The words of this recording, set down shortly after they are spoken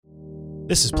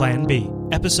This is Plan B,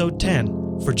 Episode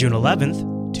 10, for June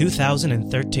 11th,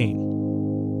 2013.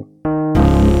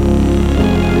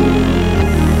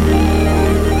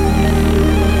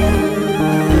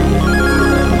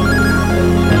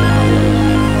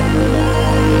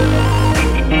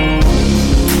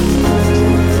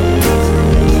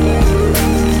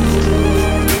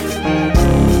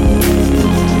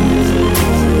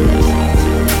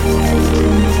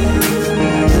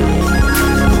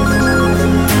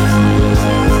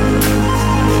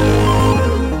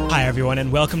 And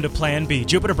welcome to Plan B,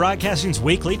 Jupiter Broadcasting's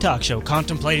weekly talk show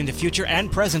contemplating the future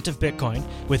and present of Bitcoin,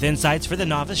 with insights for the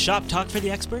novice, shop talk for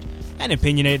the expert, and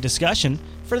opinionated discussion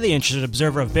for the interested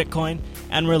observer of Bitcoin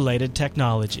and related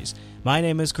technologies. My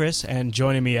name is Chris, and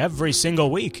joining me every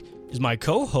single week is my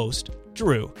co-host,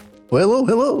 Drew. Hello,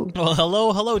 hello. Well,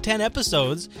 hello, 10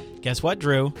 episodes. Guess what,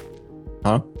 Drew?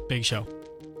 Huh? Big show.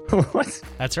 What?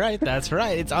 That's right.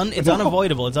 It's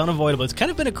unavoidable. It's unavoidable. It's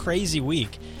kind of been a crazy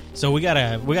week. So we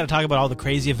gotta talk about all the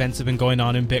crazy events that have been going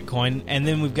on in Bitcoin, and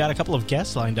then we've got a couple of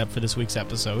guests lined up for this week's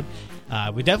episode.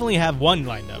 We definitely have one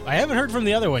lined up. I haven't heard from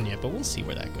the other one yet, but we'll see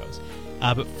where that goes.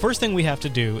 But first thing we have to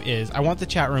do is I want the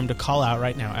chat room to call out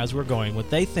right now as we're going what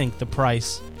they think the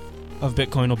price of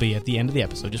Bitcoin will be at the end of the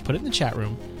episode. Just put it in the chat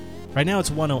room. Right now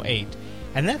it's 108,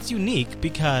 and that's unique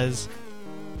because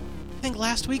I think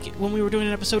last week when we were doing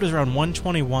an episode it was around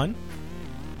 121.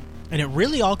 And it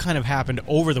really all kind of happened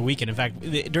over the weekend. In fact,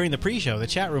 during the pre-show, the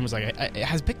chat room was like,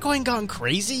 has Bitcoin gone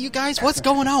crazy, you guys? What's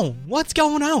going on? What's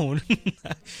going on?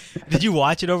 Did you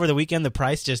watch it over the weekend? The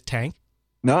price just tanked?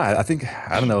 No, I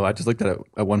don't know. I just looked at it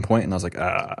at one point and I was like,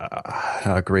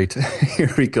 great.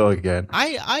 Here we go again.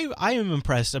 I am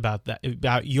impressed about that,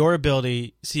 about your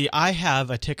ability. See, I have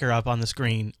a ticker up on the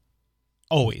screen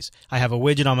always. I have a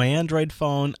widget on my Android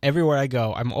phone. Everywhere I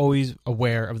go, I'm always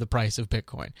aware of the price of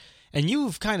Bitcoin. And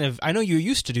you've kind of, I know you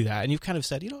used to do that, and you've kind of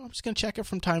said, I'm just going to check it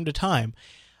from time to time.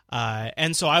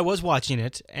 And so I was watching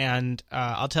it, and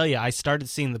I'll tell you, I started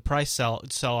seeing the price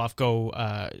sell-off go,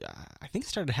 I think it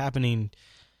started happening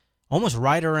almost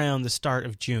right around the start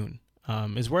of June,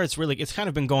 is where it's kind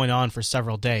of been going on for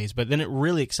several days, but then it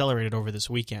really accelerated over this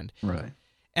weekend. Right.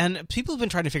 And people have been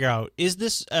trying to figure out, is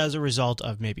this as a result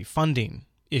of maybe funding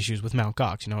issues with Mt.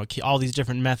 Gox? All these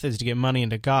different methods to get money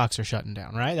into Gox are shutting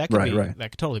down, right? That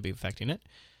could totally be affecting it.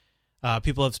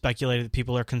 People have speculated that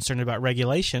people are concerned about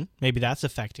regulation. Maybe that's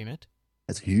affecting it.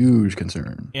 That's a huge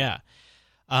concern. Yeah.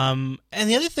 And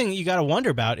the other thing you got to wonder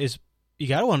about is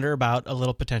a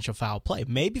little potential foul play.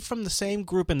 Maybe from the same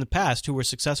group in the past who were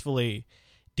successfully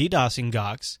DDoSing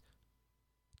Gox,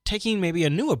 taking maybe a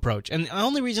new approach. And the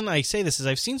only reason I say this is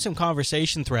I've seen some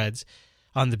conversation threads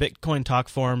on the Bitcoin Talk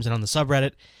forums and on the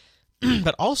subreddit,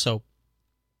 but also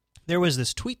there was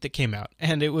this tweet that came out,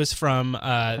 and it was from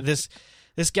this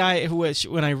guy who,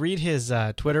 when I read his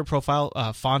Twitter profile,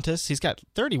 Fontes, he's got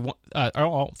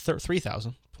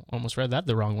 3,000. Almost read that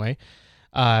the wrong way.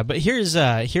 But here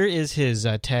is his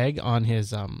tag on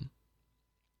his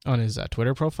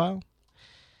Twitter profile.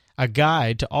 A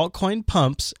guide to altcoin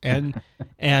pumps, and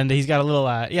he's got a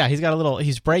little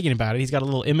he's bragging about it. He's got a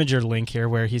little Imager link here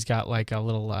where he's got like a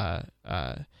little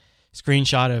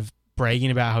screenshot of bragging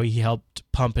about how he helped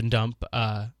pump and dump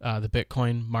the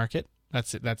Bitcoin market.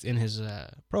 That's in his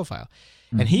profile.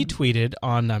 And he tweeted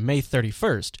on May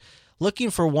 31st,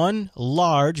 looking for one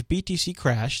large BTC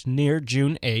crash near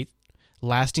June 8th,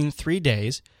 lasting 3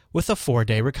 days with a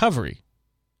 4-day recovery.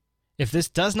 If this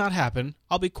does not happen,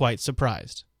 I'll be quite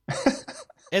surprised.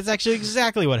 It's actually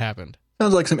exactly what happened.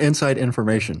 Sounds like some inside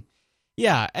information.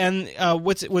 Yeah, and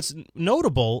what's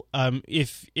notable,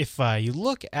 if you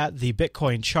look at the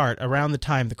Bitcoin chart around the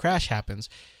time the crash happens,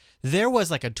 there was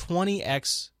like a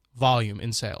 20x volume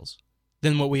in sales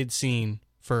than what we had seen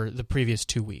for the previous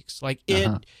 2 weeks. Like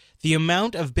the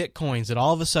amount of Bitcoins that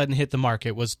all of a sudden hit the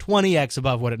market was 20x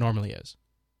above what it normally is.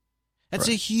 That's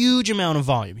a huge amount of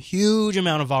volume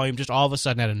just all of a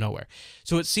sudden out of nowhere.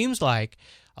 So it seems like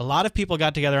a lot of people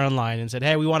got together online and said,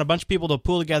 hey, we want a bunch of people to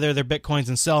pool together their Bitcoins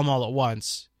and sell them all at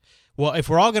once. Well, if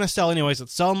we're all going to sell anyways,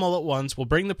 let's sell them all at once. We'll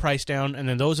bring the price down, and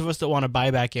then those of us that want to buy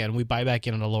back in, we buy back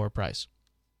in at a lower price.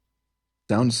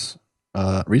 Sounds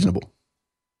reasonable.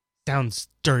 Sounds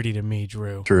dirty to me,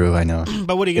 Drew. True, I know.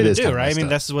 But what are you going to do, right? I mean,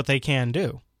 this is what they can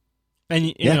do.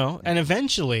 And, you know, and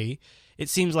eventually it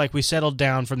seems like we settled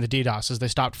down from the DDoS as they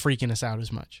stopped freaking us out as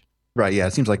much. Right, yeah.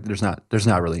 It seems like there's not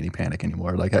really any panic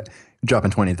anymore. Like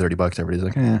dropping $20, $30, everybody's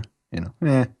like,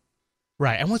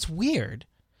 Right, and what's weird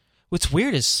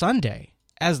is Sunday,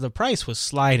 as the price was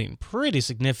sliding pretty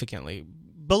significantly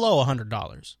below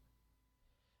 $100,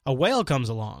 a whale comes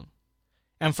along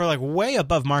and for like way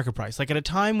above market price. Like at a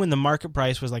time when the market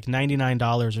price was like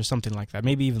 $99 or something like that,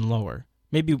 maybe even lower,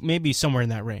 maybe somewhere in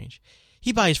that range.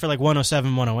 He buys for like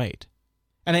 107, 108.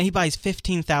 And then he buys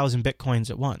 15,000 Bitcoins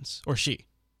at once, or she.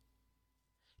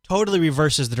 Totally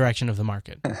reverses the direction of the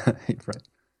market. Right.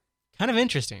 Kind of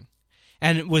interesting.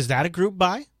 And was that a group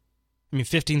buy? I mean,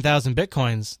 15,000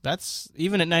 Bitcoins, that's,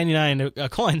 even at 99 a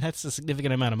coin, that's a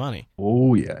significant amount of money.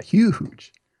 Oh, yeah.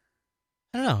 Huge.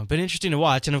 I don't know. Been interesting to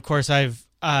watch. And of course, I've,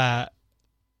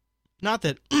 not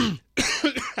that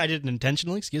I didn't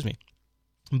intentionally, excuse me,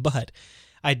 but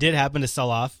I did happen to sell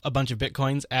off a bunch of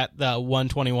Bitcoins at the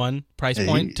 121 price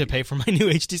point to pay for my new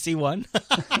HTC One.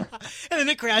 And then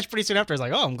it crashed pretty soon after. I was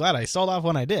like, oh, I'm glad I sold off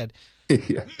when I did.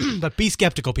 Yeah. But be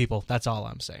skeptical, people. That's all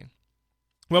I'm saying.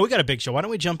 Well, we got a big show. Why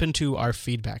don't we jump into our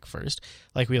feedback first,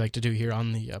 like we like to do here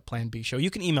on the Plan B show.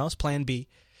 You can email us,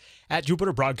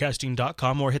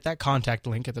 planb@jupiterbroadcasting.com, or hit that contact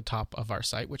link at the top of our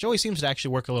site, which always seems to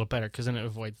actually work a little better because then it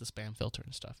avoids the spam filter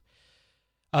and stuff.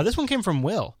 This one came from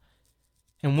Will.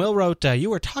 And Will wrote, you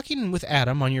were talking with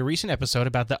Adam on your recent episode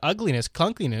about the ugliness,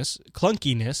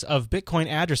 clunkiness of Bitcoin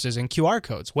addresses and QR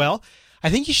codes. Well,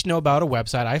 I think you should know about a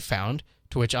website I found,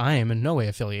 to which I am in no way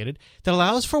affiliated, that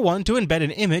allows for one to embed an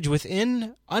image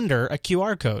under a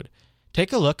QR code.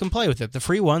 Take a look and play with it. The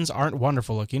free ones aren't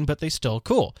wonderful looking, but they still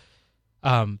cool.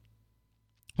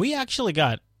 We actually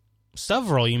got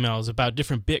several emails about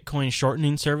different Bitcoin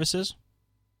shortening services.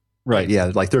 Right,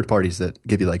 yeah, like third parties that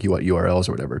give you like URLs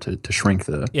or whatever to shrink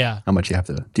how much you have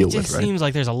to deal with, right? It seems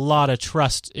like there's a lot of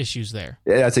trust issues there.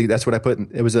 Yeah, that's what I put.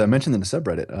 It was mentioned in the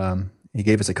subreddit. He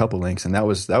gave us a couple links, and that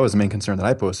was the main concern that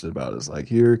I posted about. Is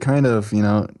like you're kind of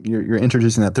you're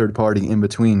introducing that third party in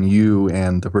between you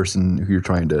and the person who you're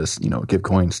trying to give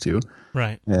coins to.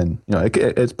 Right. And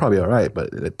it's probably all right,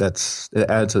 but it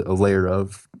adds a layer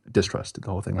of distrust to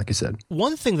the whole thing, like you said.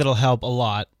 One thing that'll help a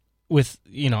lot with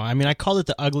I call it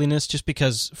the ugliness just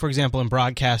because, for example, in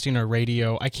broadcasting or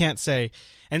radio, I can't say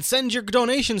and send your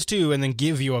donations to and then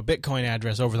give you a Bitcoin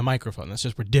address over the microphone. That's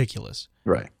just ridiculous.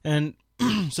 Right. And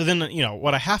so then,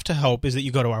 what I have to hope is that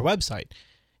you go to our website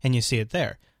and you see it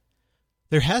there.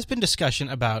 There has been discussion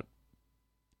about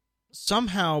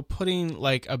somehow putting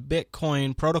like a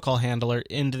Bitcoin protocol handler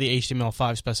into the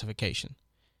HTML5 specification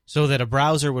so that a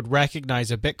browser would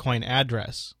recognize a Bitcoin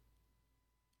address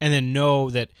and then know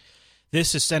that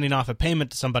this is sending off a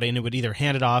payment to somebody, and it would either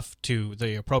hand it off to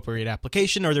the appropriate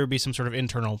application or there would be some sort of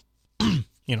internal,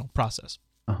 process.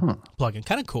 Plugin.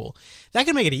 Kind of cool. That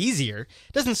can make it easier.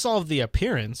 It doesn't solve the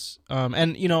appearance. I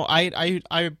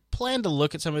plan to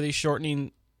look at some of these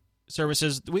shortening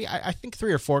services. I think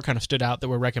 3 or 4 kind of stood out that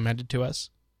were recommended to us.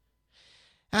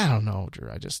 I don't know,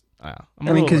 Drew. Because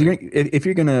if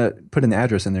you're going to put an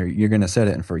address in there, you're going to set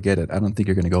it and forget it. I don't think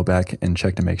you're going to go back and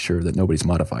check to make sure that nobody's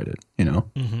modified it,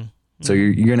 Mm-hmm. So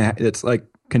you're going to, it's like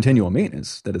continual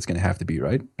maintenance that it's going to have to be,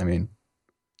 right? I mean,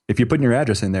 if you're putting your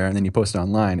address in there and then you post it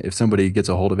online, if somebody gets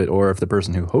a hold of it, or if the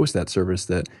person who hosts that service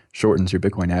that shortens your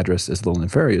Bitcoin address is a little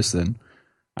nefarious, then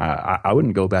I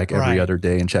wouldn't go back every other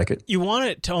day and check it. You want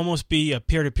it to almost be a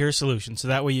peer-to-peer solution, so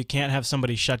that way you can't have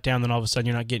somebody shut down, then all of a sudden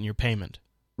you're not getting your payment.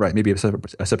 Right, maybe a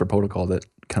separate protocol that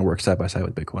kind of works side by side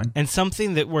with Bitcoin. And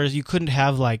something that where you couldn't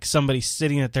have like somebody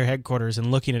sitting at their headquarters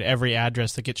and looking at every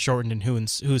address that gets shortened and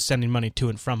who's sending money to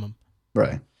and from them.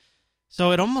 Right.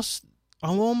 So I almost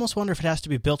wonder if it has to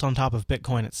be built on top of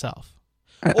Bitcoin itself.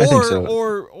 I think so.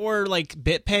 Or like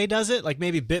BitPay does it. Like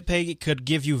maybe BitPay could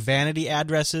give you vanity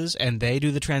addresses and they do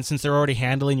the since they're already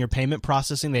handling your payment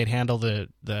processing, they'd handle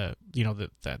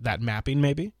that mapping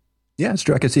maybe. Yeah, it's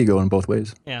true. I could see it going both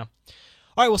ways. Yeah.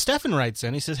 All right, well, Stefan writes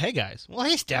in. He says, hey, guys. Well,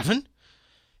 hey, Stefan.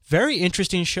 Very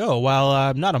interesting show. While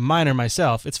I'm not a miner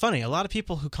myself, it's funny. A lot of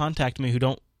people who contact me who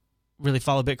don't really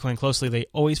follow Bitcoin closely, they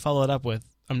always follow it up with,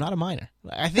 I'm not a miner.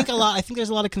 I think there's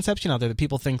a lot of conception out there that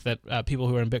people think that people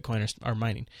who are in Bitcoin are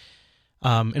mining.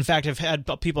 In fact, I've had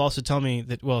people also tell me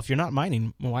that, well, if you're not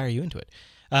mining, why are you into it?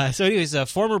 So anyways, a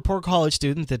former poor college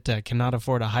student that cannot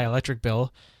afford a high electric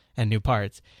bill and new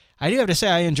parts. I do have to say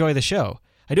I enjoy the show.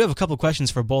 I do have a couple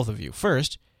questions for both of you.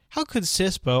 First, how could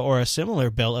CISPA or a similar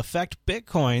bill affect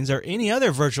Bitcoins or any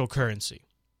other virtual currency?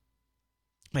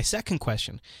 My second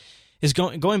question is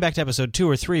going back to episode 2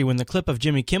 or 3 when the clip of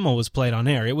Jimmy Kimmel was played on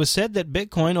air. It was said that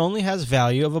Bitcoin only has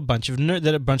value of a bunch of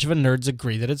nerds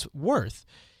agree that it's worth.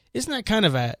 Isn't that kind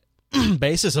of a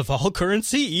basis of all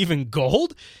currency, even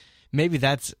gold? Maybe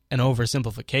that's an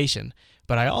oversimplification,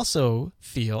 but I also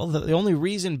feel that the only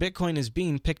reason Bitcoin is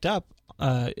being picked up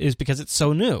is because it's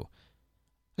so new.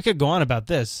 I could go on about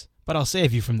this, but I'll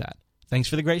save you from that. Thanks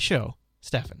for the great show,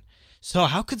 Stefan. So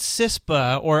how could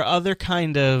CISPA or other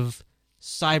kind of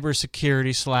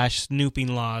cybersecurity / snooping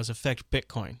laws affect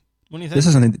Bitcoin? What do you think?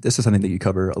 This is something that you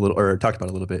cover a little, or talked about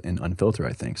a little bit in Unfilter,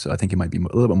 I think. So I think you might be a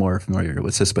little bit more familiar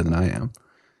with CISPA than I am.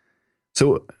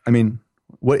 So, I mean,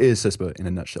 what is CISPA in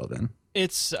a nutshell then? It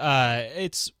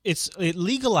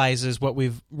legalizes what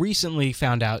we've recently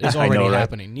found out is already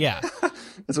happening. Yeah.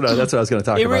 That's what I was going to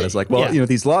talk about. It's like, well,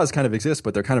 these laws kind of exist,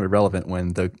 but they're kind of irrelevant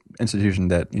when the institution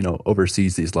that,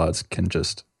 oversees these laws can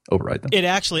just override them. It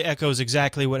actually echoes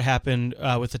exactly what happened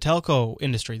with the telco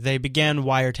industry. They began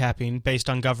wiretapping based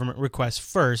on government requests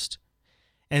first,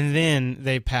 and then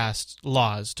they passed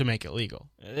laws to make it legal.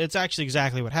 It's actually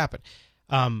exactly what happened.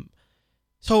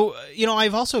 So,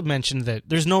 I've also mentioned that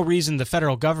there's no reason the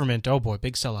federal government, oh boy,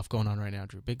 big sell-off going on right now,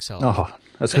 Drew, big sell-off. Oh,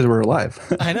 that's because we're alive.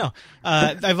 I know.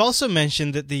 I've also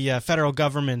mentioned that the federal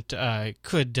government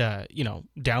could,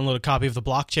 download a copy of the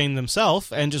blockchain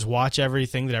themselves and just watch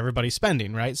everything that everybody's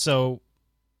spending, right? So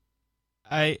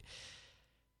I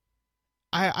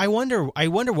wonder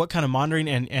what kind of monitoring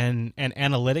and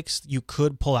analytics you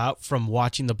could pull out from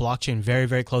watching the blockchain very,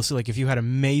 very closely. Like if you had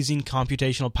amazing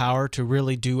computational power to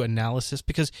really do analysis,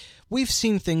 because we've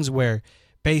seen things where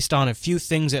based on a few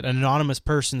things that an anonymous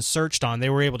person searched on, they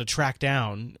were able to track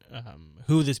down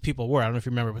who these people were. I don't know if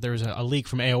you remember, but there was a leak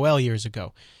from AOL years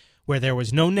ago where there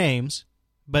was no names,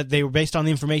 but they were based on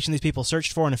the information these people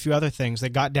searched for and a few other things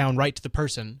that got down right to the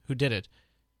person who did it.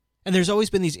 And there's always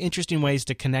been these interesting ways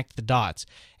to connect the dots,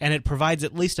 and it provides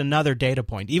at least another data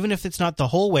point. Even if it's not the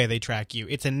whole way they track you,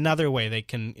 it's another way they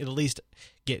can at least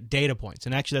get data points.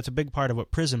 And actually, that's a big part of what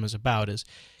Prism is about, is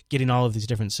getting all of these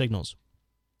different signals.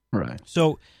 Right.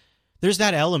 So there's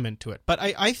that element to it. But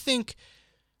I think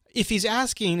if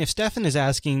Stefan is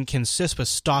asking, can CISPA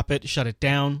stop it, shut it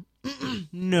down?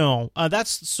 No.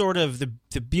 That's sort of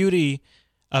the beauty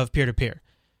of peer-to-peer.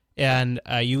 And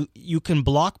you can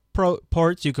block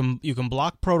ports, you can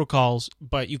block protocols,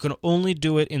 but you can only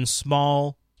do it in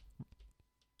small,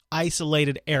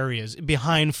 isolated areas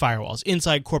behind firewalls,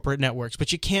 inside corporate networks.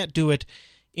 But you can't do it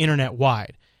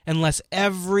internet-wide unless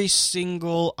every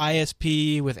single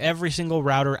ISP with every single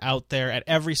router out there at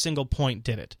every single point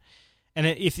did it. And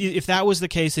if that was the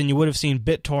case, then you would have seen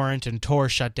BitTorrent and Tor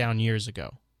shut down years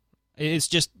ago. It's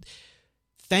just,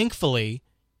 thankfully,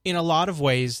 in a lot of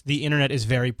ways, the internet is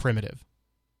very primitive.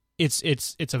 It's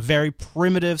a very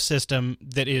primitive system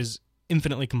that is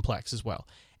infinitely complex as well.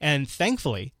 And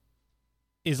thankfully,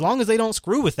 as long as they don't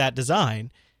screw with that design,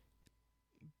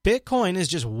 Bitcoin is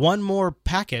just one more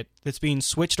packet that's being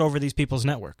switched over these people's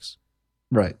networks.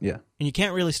 Right, yeah. And you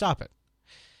can't really stop it.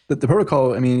 The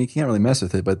protocol, I mean, you can't really mess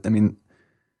with it, but I mean...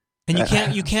 And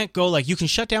you can't go, like, you can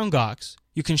shut down Gox.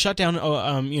 You can shut down,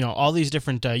 all these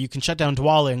different. You can shut down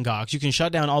Dwala and Gox. You can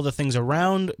shut down all the things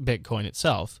around Bitcoin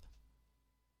itself,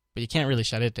 but you can't really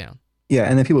shut it down. Yeah,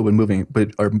 and then people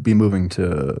would be moving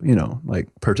to like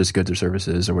purchase goods or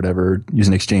services or whatever, use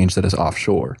an exchange that is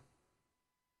offshore.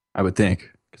 I would think,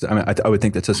 because I would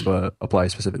think that CISPA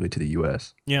applies specifically to the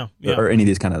U.S. Yeah. Or any of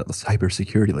these kind of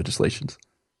cybersecurity legislations.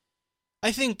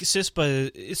 I think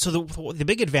CISPA, so the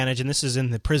big advantage, and this is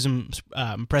in the Prism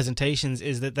presentations,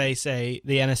 is that they say,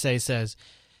 the NSA says,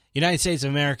 United States of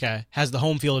America has the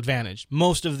home field advantage.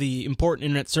 Most of the important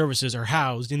internet services are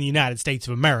housed in the United States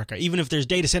of America. Even if there's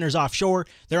data centers offshore,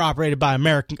 they're operated by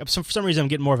American. For some reason, I'm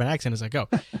getting more of an accent as I go.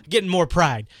 Getting more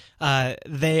pride.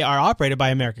 They are operated by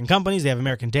American companies. They have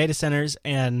American data centers,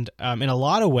 and in a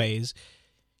lot of ways,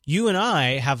 you and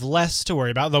I have less to worry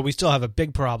about, though we still have a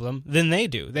big problem, than they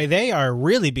do. They are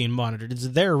really being monitored.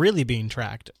 They're really being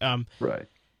tracked. Right.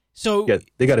 So yeah,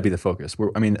 they got to be the focus.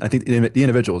 I think the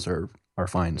individuals are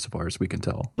fine so far as we can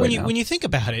tell. When you think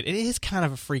about it, it is kind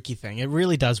of a freaky thing. It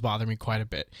really does bother me quite a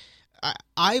bit.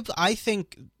 I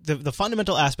think the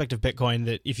fundamental aspect of Bitcoin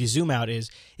that, if you zoom out, is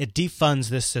it defunds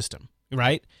this system,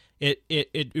 right?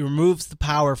 It removes the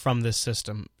power from this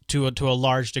system to a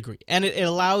large degree, and it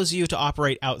allows you to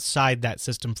operate outside that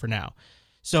system for now.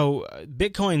 So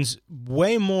Bitcoin's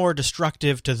way more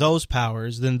destructive to those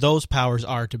powers than those powers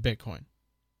are to Bitcoin.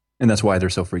 And that's why they're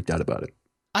so freaked out about it.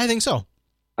 I think so.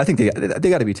 I think they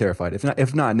got to be terrified.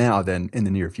 If not now, then in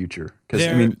the near future. Because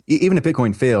even if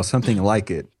Bitcoin fails, something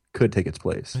like it could take its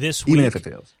place. This week, even if it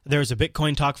fails. There's a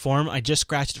Bitcoin Talk forum. I just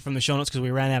scratched it from the show notes because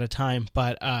we ran out of time.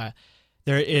 But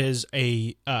there is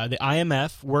the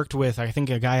IMF worked with, I think,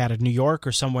 a guy out of New York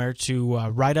or somewhere to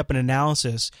write up an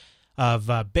analysis of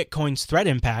Bitcoin's threat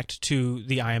impact to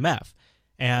the IMF.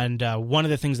 And one of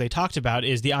the things they talked about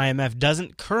is the IMF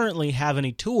doesn't currently have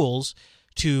any tools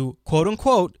to, quote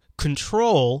unquote,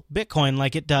 control Bitcoin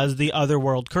like it does the other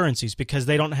world currencies, because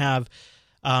they don't have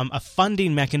a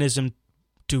funding mechanism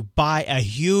to buy a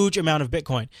huge amount of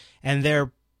Bitcoin. And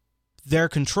their their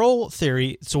control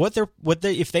theory. So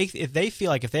if they feel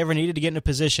like if they ever needed to get in a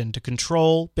position to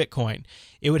control Bitcoin,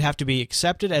 it would have to be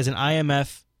accepted as an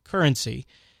IMF currency,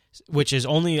 which is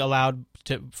only allowed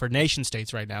for nation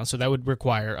states right now. So that would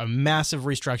require a massive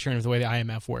restructuring of the way the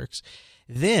IMF works.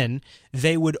 Then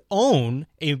they would own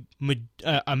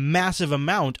a massive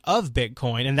amount of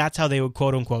Bitcoin, and that's how they would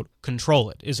quote unquote control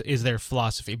it, is their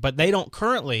philosophy. But they don't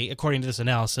currently, according to this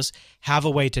analysis, have a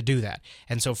way to do that.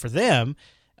 And so for them,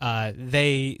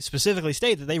 they specifically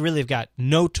state that they really have got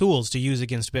no tools to use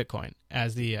against Bitcoin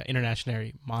as the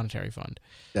International Monetary Fund.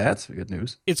 That's good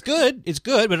news. It's good,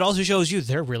 but it also shows you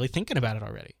they're really thinking about it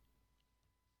already.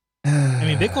 I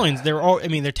mean,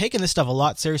 they're taking this stuff a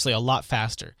lot seriously, a lot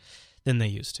faster than they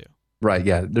used to. Right,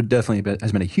 yeah. There definitely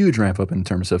has been a huge ramp up in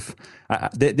terms of,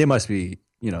 they must be,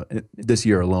 this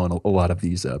year alone, a lot of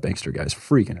these bankster guys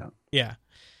freaking out. Yeah.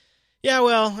 Yeah,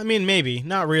 well, I mean, maybe.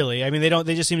 Not really. I mean, they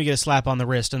just seem to get a slap on the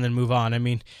wrist and then move on. I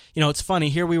mean, it's funny.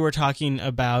 Here we were talking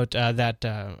about that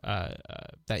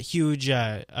huge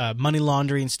money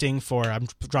laundering sting for, I'm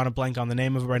drawing a blank on the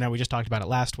name of it right now. We just talked about it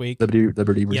last week.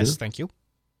 Liberty Reserve? Yes, thank you.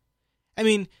 I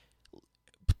mean,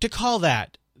 to call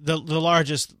that the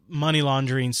largest money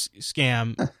laundering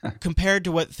scam compared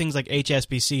to what things like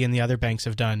HSBC and the other banks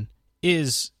have done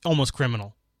is almost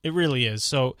criminal. It really is.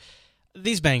 So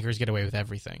these bankers get away with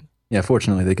everything. Yeah,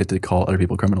 fortunately, they get to call other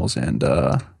people criminals and,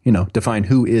 define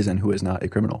who is and who is not a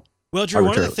criminal. Well, Drew,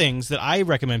 one of the things that I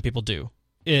recommend people do,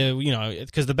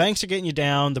 because the banks are getting you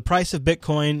down, the price of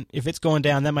Bitcoin, if it's going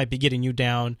down, that might be getting you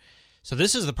down. So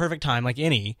this is the perfect time, like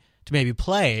any, to maybe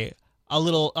play a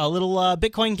little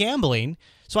Bitcoin gambling.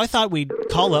 So I thought we'd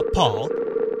call up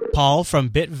Paul from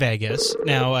BitVegas.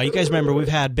 Now, you guys remember we've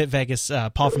had Paul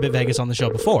from BitVegas on the show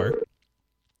before.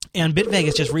 And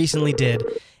BitVegas just recently did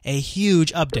a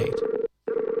huge update.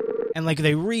 And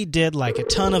they redid a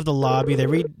ton of the lobby.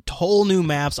 They whole new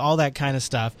maps, all that kind of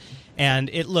stuff. And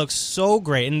it looks so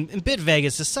great. And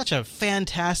BitVegas is such a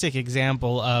fantastic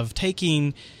example of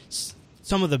taking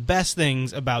some of the best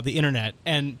things about the internet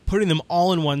and putting them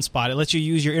all in one spot. It lets you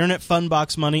use your Internet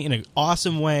Fundbox money in an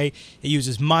awesome way. It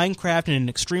uses Minecraft in an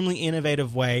extremely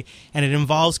innovative way, and it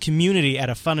involves community at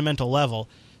a fundamental level.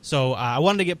 So I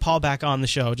wanted to get Paul back on the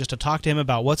show just to talk to him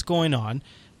about what's going on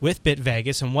with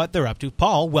BitVegas and what they're up to.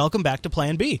 Paul, welcome back to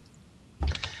Plan B.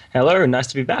 Hello, nice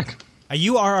to be back.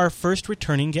 You are our first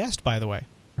returning guest, by the way.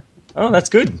 Oh, that's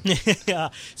good. Yeah.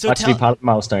 So like to be part of the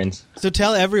milestones. So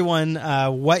tell everyone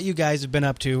what you guys have been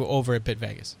up to over at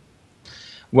BitVegas.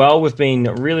 Well, we've been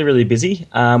really, really busy.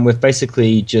 We've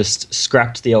basically just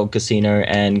scrapped the old casino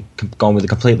and gone with a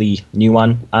completely new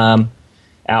one. Our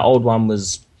old one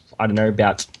was,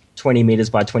 about 20 meters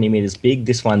by 20 meters big.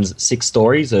 This one's 6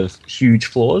 stories of huge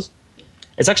floors.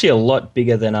 It's actually a lot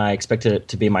bigger than I expected it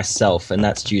to be myself, and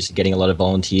that's due to getting a lot of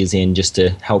volunteers in just to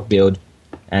help build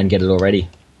and get it all ready.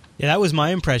 Yeah, that was my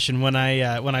impression when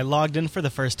I logged in for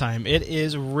the first time. It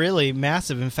is really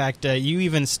massive. In fact, you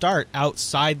even start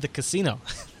outside the casino.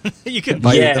 You can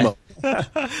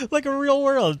like a real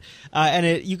world.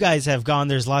 And you guys have gone.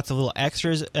 There's lots of little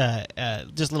extras,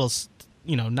 just little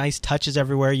nice touches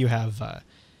everywhere. You have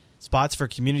spots for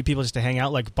community people just to hang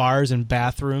out, like bars and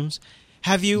bathrooms.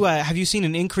 Have you seen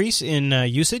an increase in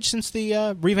usage since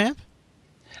the revamp?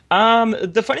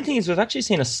 The funny thing is we've actually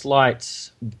seen a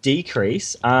slight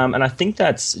decrease, and I think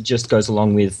that's just goes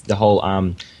along with the whole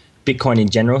Bitcoin in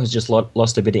general has just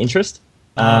lost a bit of interest.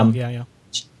 Yeah.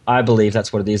 I believe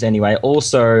that's what it is anyway.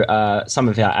 Also, some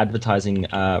of our advertising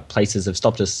places have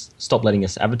stopped letting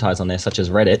us advertise on there, such as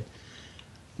Reddit.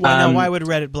 Now, why would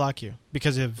Reddit block you?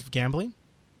 Because of gambling?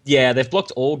 Yeah, they've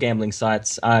blocked all gambling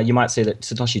sites. You might see that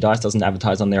Satoshi Dice doesn't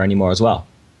advertise on there anymore as well.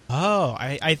 Oh,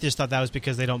 I just thought that was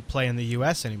because they don't play in the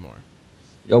U.S. anymore.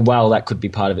 Well, that could be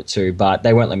part of it too, but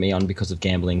they won't let me on because of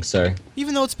gambling. So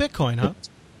even though it's Bitcoin, huh?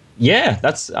 Yeah,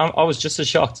 I was just as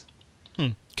shocked.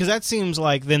 Because that seems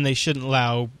like then they shouldn't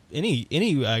allow any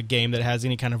game that has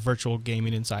any kind of virtual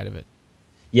gaming inside of it.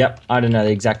 Yep, I don't know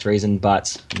the exact reason,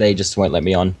 but they just won't let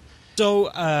me on. So,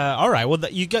 all right. Well,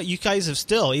 you guys have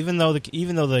still, even though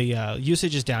the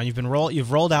usage is down,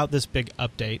 you've rolled out this big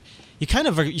update. You kind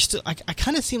of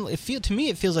to me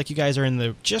it feels like you guys are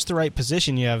in just the right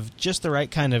position. You have just the right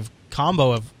kind of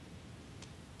combo of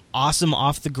awesome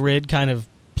off the grid kind of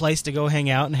place to go hang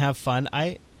out and have fun.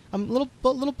 I'm a little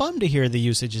bummed to hear the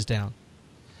usage is down.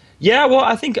 Yeah, well,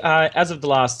 I think as of the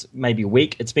last maybe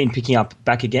week, it's been picking up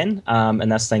back again,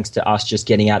 and that's thanks to us just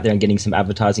getting out there and getting some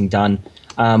advertising done.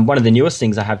 One of the newest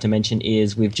things I have to mention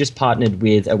is we've just partnered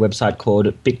with a website called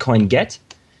Bitcoin Get,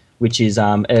 which is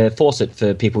a faucet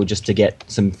for people just to get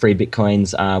some free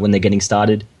Bitcoins when they're getting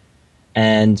started.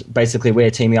 And basically,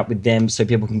 we're teaming up with them so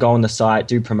people can go on the site,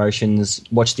 do promotions,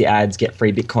 watch the ads, get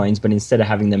free Bitcoins. But instead of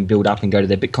having them build up and go to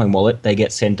their Bitcoin wallet, they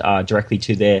get sent directly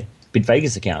to their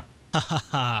BitVegas account.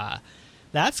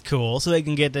 That's cool. So they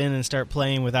can get in and start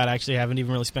playing without actually having to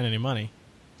even really spend any money.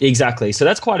 Exactly. So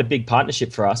that's quite a big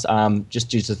partnership for us, just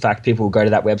due to the fact people will go to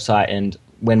that website, and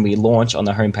when we launch on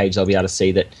the homepage, they'll be able to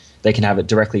see that they can have it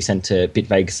directly sent to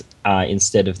BitVegas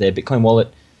instead of their Bitcoin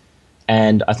wallet.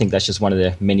 And I think that's just one of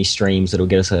the many streams that'll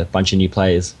get us a bunch of new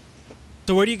players.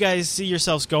 So where do you guys see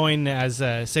yourselves going as,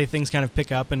 say, things kind of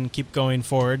pick up and keep going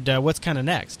forward? What's kind of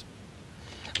next?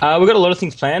 We've got a lot of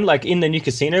things planned. Like in the new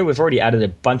casino, we've already added a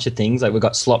bunch of things. Like we've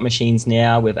got slot machines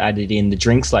now. We've added in the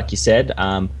drinks, like you said,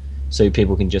 so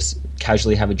people can just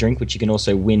casually have a drink, which you can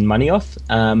also win money off.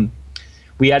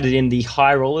 We added in the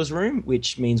high rollers room,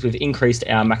 which means we've increased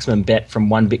our maximum bet from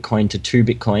 1 Bitcoin to 2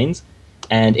 Bitcoins.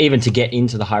 And even to get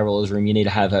into the high rollers room, you need to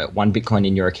have 1 Bitcoin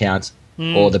in your account,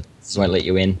 or the business won't let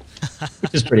you in,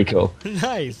 which is pretty cool.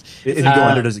 Nice. If you go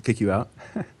under, does it kick you out?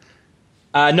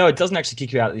 No, it doesn't actually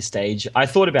kick you out at this stage. I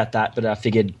thought about that, but I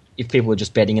figured if people are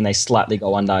just betting and they slightly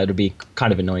go under, it'll be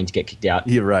kind of annoying to get kicked out.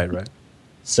 Yeah, right.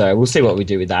 So we'll see what we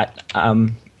do with that.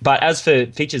 But as for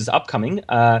features upcoming,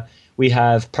 we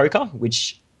have poker,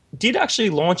 which did actually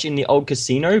launch in the old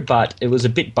casino, but it was a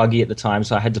bit buggy at the time,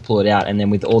 so I had to pull it out. And then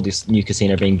with all this new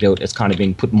casino being built, it's kind of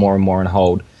been put more and more on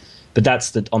hold. But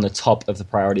that's on the top of the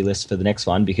priority list for the next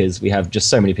one, because we have just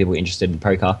so many people interested in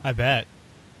poker. I bet.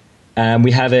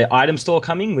 We have an item store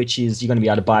coming, which is you're going to be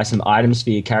able to buy some items for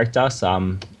your character,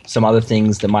 some other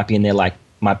things that might be in there, like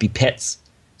might be pets.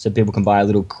 So people can buy a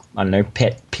little, I don't know,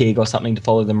 pet pig or something to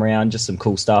follow them around, just some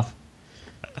cool stuff.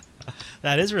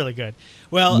 That is really good.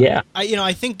 Well, yeah.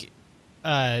 I think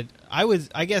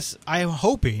I'm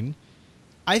hoping.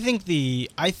 I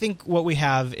think what we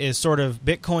have is sort of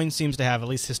Bitcoin seems to have, at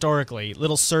least historically,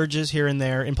 little surges here and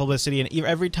there in publicity, and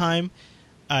every time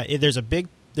there's a big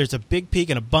peak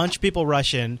and a bunch of people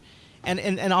rush in,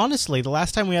 and honestly, the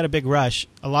last time we had a big rush,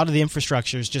 a lot of the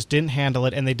infrastructures just didn't handle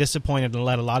it, and they disappointed and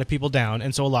let a lot of people down,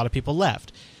 and so a lot of people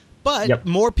left. But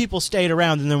more people stayed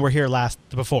around than were here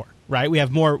before, right? We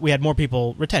had more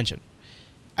people retention.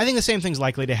 I think the same thing's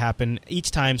likely to happen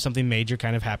each time something major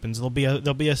kind of happens.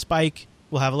 There'll be a spike.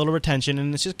 We'll have a little retention,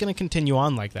 and it's just going to continue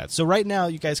on like that. So right now,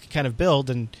 you guys can kind of build,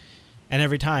 and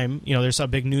every time there's a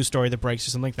big news story that breaks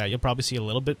or something like that, you'll probably see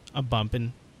a bump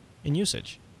in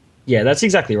usage. Yeah, that's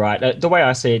exactly right. The way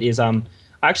I see it is, I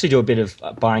actually do a bit of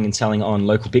buying and selling on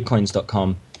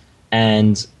localbitcoins.com,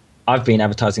 and I've been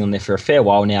advertising on there for a fair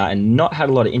while now and not had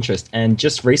a lot of interest. And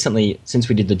just recently, since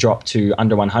we did the drop to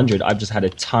under 100, I've just had a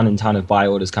ton of buy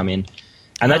orders come in.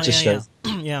 And that just shows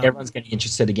everyone's getting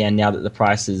interested again now that the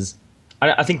price is...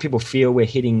 I think people feel we're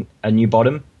hitting a new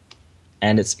bottom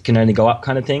and it can only go up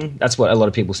kind of thing. That's what a lot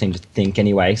of people seem to think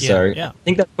anyway. I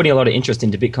think that's putting a lot of interest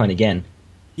into Bitcoin again.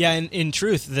 Yeah, and in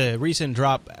truth, the recent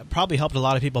drop probably helped a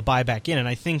lot of people buy back in. And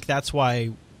I think that's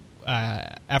why...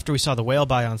 after we saw the whale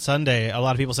buy on Sunday, a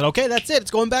lot of people said, okay, that's it.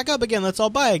 It's going back up again. Let's all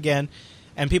buy again.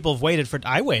 And people have waited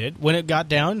I waited. When it got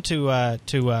down to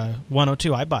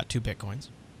 102, I bought 2 Bitcoins.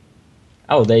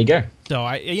 Oh, there you go. So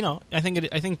I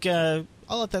think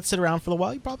I'll let that sit around for a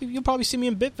while. You'll probably see me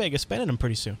in BitVegas spending them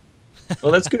pretty soon.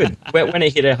 Well, that's good. When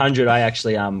it hit 100, I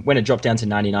actually, when it dropped down to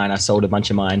 99, I sold a bunch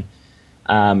of mine.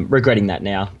 Regretting that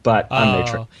now, but I'm no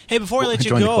trick. Hey, before I let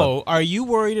you go, are you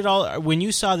worried at all when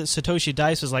you saw that Satoshi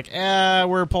Dice was like,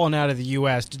 we're pulling out of the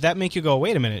U.S.? Did that make you go,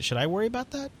 wait a minute, should I worry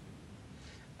about that?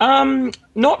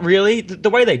 Not really. The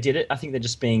way they did it, I think they're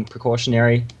just being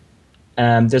precautionary.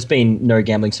 There's been no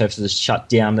gambling services shut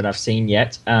down that I've seen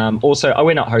yet. Also,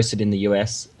 we're not hosted in the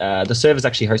US. The server's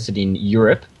actually hosted in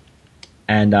Europe,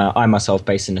 and I myself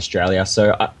based in Australia.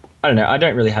 So I don't know. I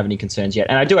don't really have any concerns yet,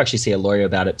 and I do actually see a lawyer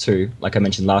about it too, like I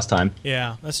mentioned last time.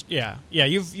 Yeah,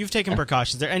 You've taken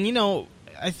precautions there, and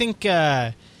I think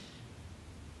I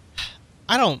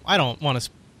don't want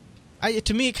to.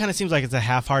 To me, it kind of seems like it's a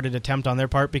half-hearted attempt on their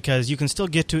part because you can still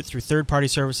get to it through third-party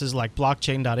services like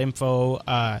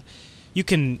blockchain.info. You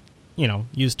can,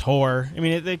 use Tor. I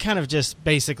mean, they kind of just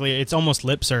basically it's almost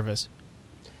lip service.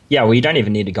 Yeah, well, you don't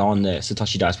even need to go on the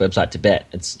Satoshi Dice website to bet.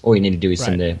 It's all you need to do is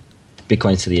send the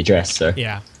Bitcoins to the address. So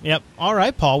Yep. All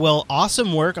right, Paul. Well,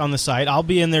 awesome work on the site. I'll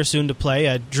be in there soon to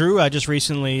play. Drew just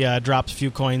recently dropped a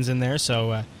few coins in there,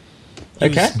 so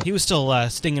he was still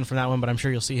stinging from that one, but I'm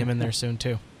sure you'll see him in there soon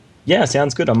too. Yeah,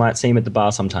 sounds good. I might see him at the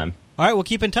bar sometime. All right, we'll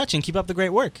keep in touch and keep up the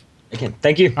great work. Okay,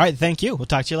 thank you. All right, thank you. We'll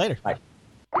talk to you later. Bye.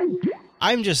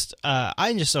 I'm just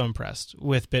so impressed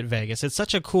with BitVegas. It's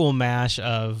such a cool mash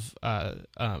of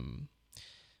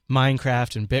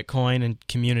Minecraft and Bitcoin and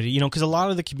community. Because a lot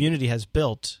of the community has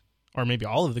built or maybe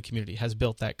all of the community has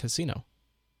built that casino.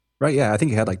 Right. Yeah. I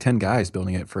think he had like 10 guys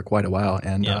building it for quite a while.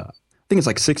 And Yeah. I think it's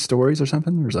like 6 stories or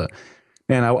something.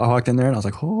 Man, I walked in there and I was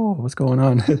like, oh, what's going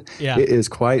on? Yeah. It is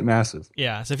quite massive.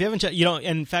 Yeah. So if you haven't checked,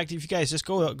 in fact, if you guys just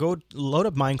go load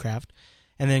up Minecraft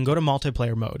and then go to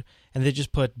multiplayer mode and then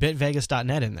just put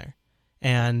bitvegas.net in there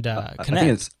and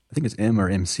connect. I think it's M or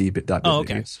MC. Oh,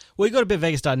 okay. Well, you go to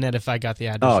bitvegas.net if I got the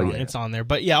address wrong. Yeah. It's on there.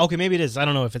 But yeah, okay, maybe it is. I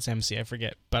don't know if it's MC. I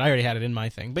forget. But I already had it in my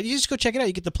thing. But you just go check it out.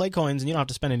 You get the play coins and you don't have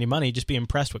to spend any money. Just be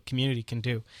impressed what community can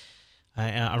do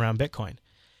around Bitcoin.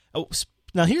 Oh,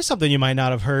 now here's something you might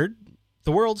not have heard.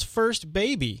 The world's first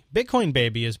baby, Bitcoin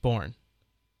baby, is born.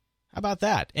 How about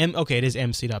that? Okay, it is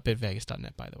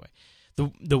mc.bitvegas.net, by the way.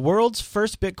 The world's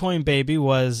first Bitcoin baby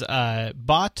was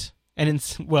bought, and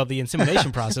the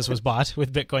insemination process was bought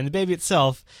with Bitcoin. The baby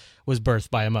itself was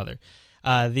birthed by a mother.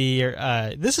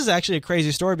 This is actually a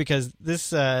crazy story because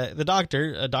the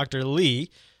doctor, Dr.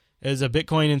 Lee, is a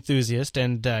Bitcoin enthusiast,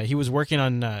 and he was working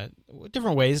on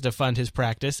different ways to fund his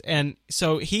practice, and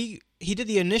so he did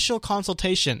the initial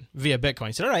consultation via Bitcoin.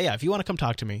 He said, all right, yeah, if you want to come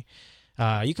talk to me,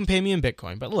 you can pay me in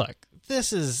Bitcoin. But look,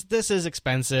 this is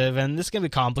expensive, and this is going to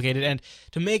be complicated. And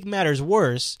to make matters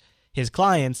worse, his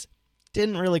clients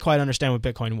didn't really quite understand what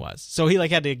Bitcoin was. So he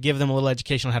had to give them a little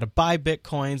education on how to buy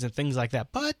Bitcoins and things like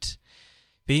that. But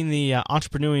being the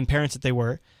entrepreneuring parents that they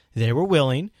were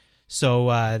willing.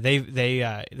 So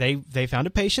they found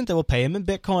a patient that will pay him in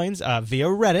Bitcoins via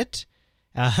Reddit,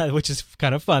 which is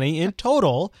kind of funny. In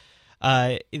total,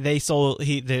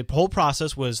 the whole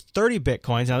process was 30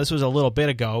 Bitcoins. Now, this was a little bit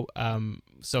ago,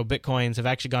 so Bitcoins have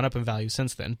actually gone up in value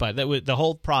since then. But the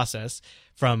whole process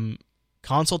from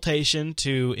consultation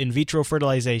to in vitro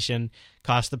fertilization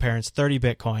cost the parents 30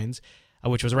 Bitcoins,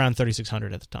 which was around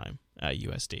 3,600 at the time,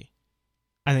 USD.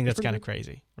 I think that's kind of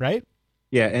crazy, right?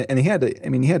 Yeah, and he had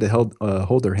to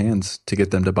hold their hands to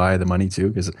get them to buy the money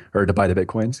too, or to buy the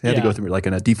Bitcoins. He had to go through like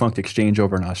in a defunct exchange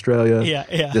over in Australia.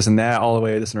 Yeah. This and that, all the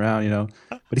way this and around,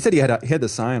 But he said he had the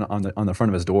sign on the front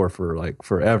of his door for like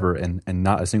forever, and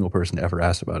not a single person ever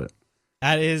asked about it.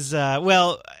 That is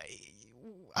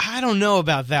I don't know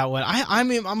about that one.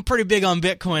 I'm pretty big on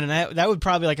Bitcoin, and that would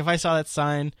probably, like, if I saw that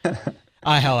sign.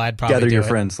 I'd probably gather do your it.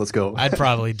 friends. Let's go. I'd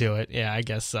probably do it. Yeah, I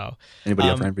guess so. Anybody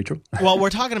have friend vitro? Well,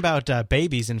 we're talking about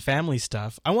babies and family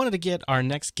stuff. I wanted to get our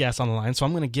next guest on the line, so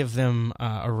I'm going to give them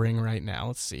a ring right now.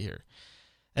 Let's see here.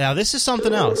 Now, this is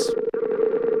something else.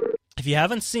 If you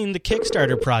haven't seen the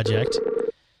Kickstarter project,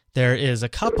 there is a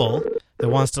couple that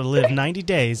wants to live 90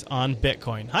 days on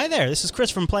Bitcoin. Hi there. This is Chris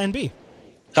from Plan B.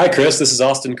 Hi, Chris. This is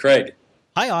Austin Craig.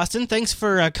 Hi, Austin. Thanks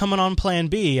for coming on Plan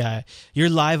B. You're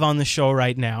live on the show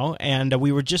right now, and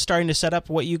we were just starting to set up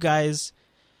what you guys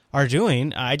are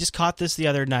doing. I just caught this the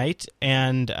other night,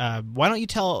 and why don't you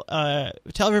tell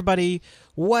everybody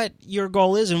what your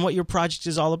goal is and what your project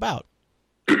is all about?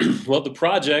 Well, the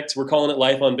project, we're calling it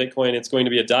Life on Bitcoin. It's going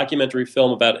to be a documentary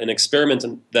film about an experiment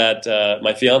that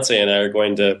my fiance and I are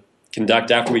going to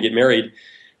conduct after we get married.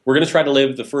 We're going to try to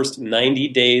live the first 90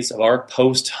 days of our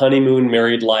post-honeymoon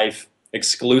married life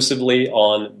exclusively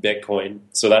on Bitcoin.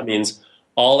 So that means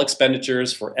all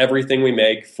expenditures for everything we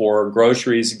make, for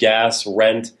groceries, gas,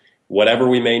 rent, whatever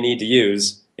we may need to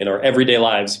use in our everyday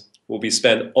lives, will be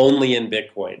spent only in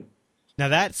Bitcoin. Now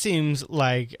that seems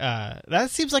like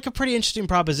a pretty interesting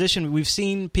proposition. We've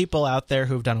seen people out there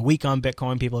who've done a week on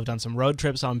Bitcoin. People have done some road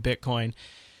trips on Bitcoin.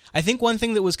 I think one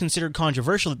thing that was considered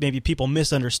controversial that maybe people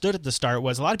misunderstood at the start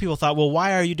was a lot of people thought, well,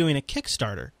 why are you doing a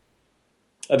Kickstarter?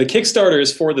 The Kickstarter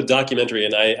is for the documentary,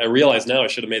 and I realize now I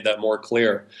should have made that more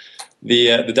clear.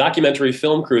 The documentary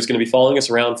film crew is going to be following us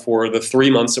around for the 3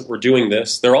 months that we're doing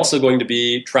this. They're also going to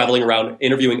be traveling around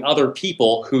interviewing other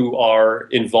people who are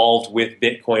involved with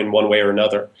Bitcoin one way or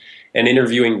another, and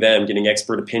interviewing them, getting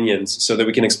expert opinions so that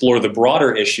we can explore the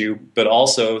broader issue, but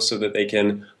also so that they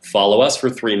can follow us for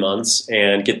 3 months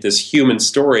and get this human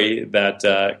story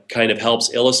that kind of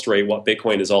helps illustrate what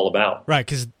Bitcoin is all about. Right,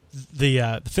 because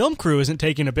the film crew isn't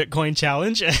taking a Bitcoin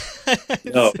challenge.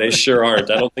 No, they sure aren't.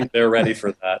 I don't think they're ready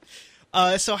for that.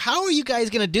 So how are you guys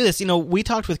going to do this? We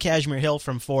talked with Kashmir Hill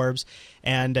from Forbes,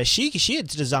 and she had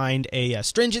designed a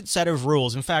stringent set of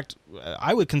rules. In fact,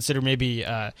 I would consider maybe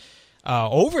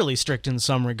overly strict in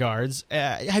some regards.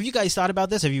 Have you guys thought about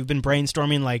this? Have you been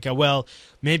brainstorming well,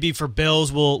 maybe for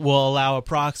bills we'll allow a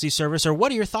proxy service, or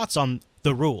what are your thoughts on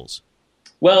the rules?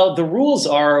 Well, the rules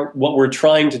are what we're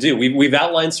trying to do. We've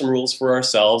outlined some rules for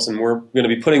ourselves, and we're going to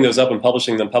be putting those up and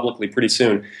publishing them publicly pretty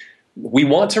soon. We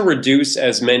want to reduce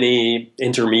as many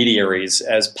intermediaries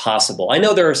as possible. I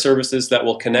know there are services that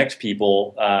will connect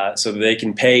people so that they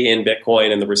can pay in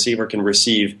Bitcoin and the receiver can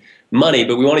receive money,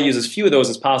 but we want to use as few of those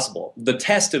as possible. The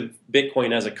test of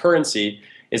Bitcoin as a currency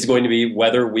is going to be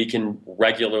whether we can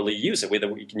regularly use it,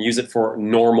 whether we can use it for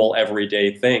normal,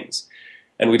 everyday things.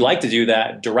 And we'd like to do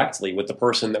that directly with the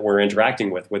person that we're interacting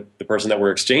with the person that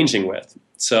we're exchanging with.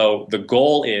 So the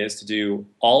goal is to do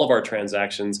all of our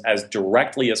transactions as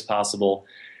directly as possible.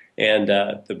 And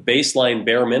the baseline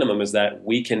bare minimum is that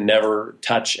we can never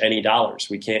touch any dollars.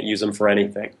 We can't use them for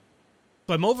anything.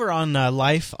 I'm over on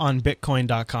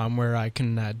lifeonbitcoin.com where I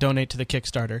can donate to the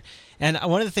Kickstarter. And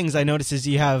one of the things I noticed is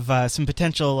you have some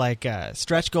potential like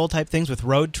stretch goal type things with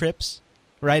road trips,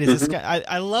 right? Is this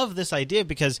I love this idea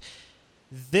because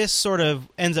this sort of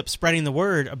ends up spreading the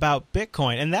word about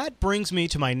Bitcoin. And that brings me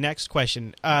to my next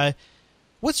question.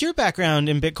 What's your background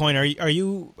in Bitcoin? Are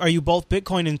you both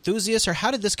Bitcoin enthusiasts, or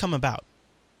how did this come about?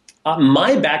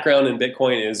 My background in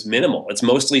Bitcoin is minimal. It's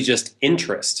mostly just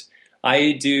interest.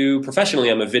 Professionally,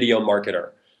 I'm a video marketer,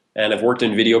 and I've worked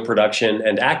in video production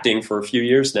and acting for a few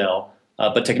years now.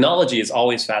 But technology has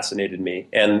always fascinated me.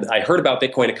 And I heard about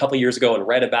Bitcoin a couple years ago and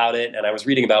read about it, and I was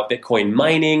reading about Bitcoin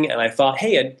mining, and I thought,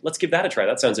 hey, let's give that a try.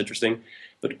 That sounds interesting.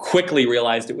 But quickly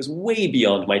realized it was way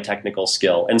beyond my technical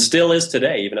skill, and still is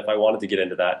today, even if I wanted to get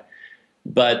into that.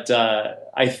 But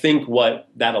I think what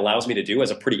that allows me to do as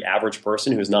a pretty average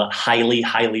person who's not highly,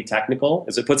 highly technical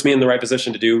is it puts me in the right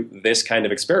position to do this kind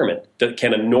of experiment.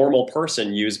 Can a normal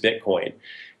person use Bitcoin?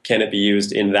 Can it be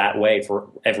used in that way for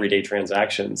everyday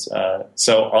transactions?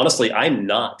 So honestly, I'm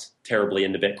not terribly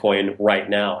into Bitcoin right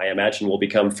now. I imagine we'll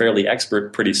become fairly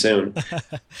expert pretty soon.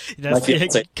 That's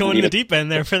going in the deep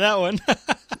end there for that one.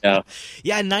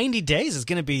 Yeah, 90 days is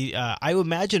going to be, I would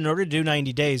imagine in order to do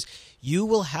 90 days, you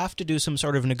will have to do some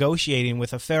sort of negotiating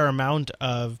with a fair amount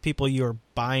of people you're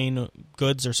buying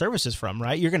goods or services from,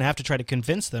 right? You're going to have to try to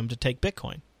convince them to take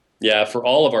Bitcoin. Yeah, for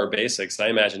all of our basics, I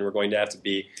imagine we're going to have to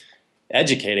be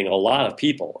educating a lot of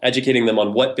people, educating them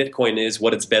on what Bitcoin is,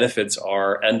 what its benefits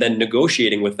are, and then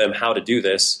negotiating with them how to do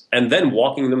this, and then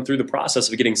walking them through the process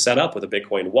of getting set up with a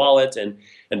Bitcoin wallet and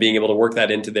being able to work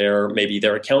that into their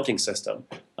accounting system.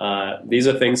 These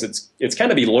are things it's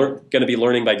kind of going to be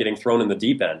learning by getting thrown in the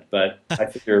deep end, but I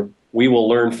figure we will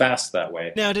learn fast that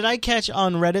way. Now, did I catch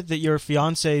on Reddit that your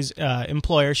fiance's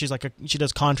employer, she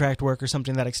does contract work or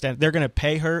something to that extent, they're going to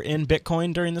pay her in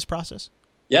Bitcoin during this process?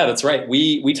 Yeah, that's right.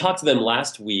 We talked to them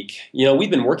last week.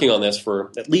 We've been working on this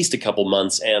for at least a couple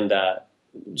months, and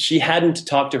she hadn't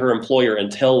talked to her employer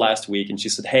until last week, and she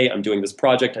said, hey, I'm doing this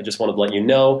project. I just wanted to let you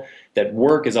know that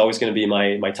work is always going to be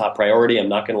my top priority. I'm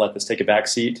not going to let this take a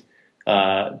backseat,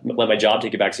 let my job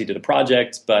take a backseat to the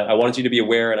project, but I wanted you to be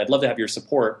aware, and I'd love to have your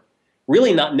support.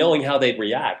 Really not knowing how they'd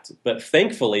react, but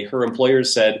thankfully her employer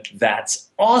said, that's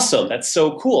awesome. That's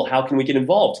so cool. How can we get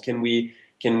involved? Can we,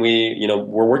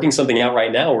 we're working something out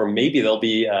right now where maybe they'll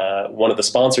be one of the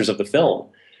sponsors of the film.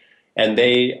 And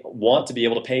they want to be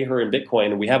able to pay her in Bitcoin.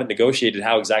 And we haven't negotiated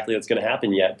how exactly that's going to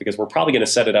happen yet because we're probably going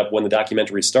to set it up when the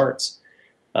documentary starts.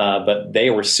 But they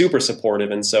were super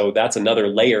supportive. And so that's another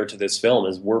layer to this film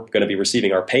is we're going to be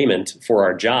receiving our payment for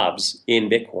our jobs in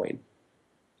Bitcoin.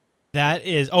 That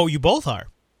is, you both are.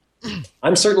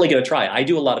 I'm certainly going to try. I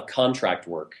do a lot of contract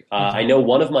work. I know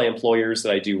one of my employers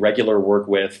that I do regular work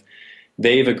with,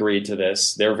 they've agreed to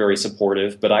this. They're very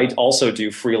supportive. But I also do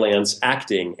freelance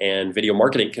acting and video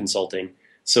marketing consulting.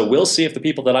 So we'll see if the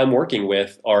people that I'm working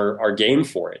with are game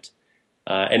for it.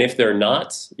 And if they're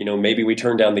not, maybe we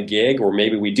turn down the gig or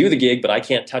maybe we do the gig, but I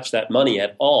can't touch that money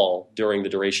at all during the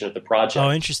duration of the project.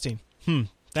 Oh, interesting.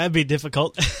 That'd be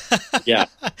difficult. Yeah.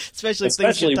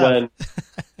 Especially when,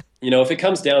 if it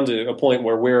comes down to a point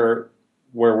where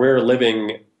we're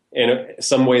living in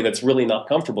some way that's really not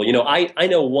comfortable. I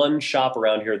know one shop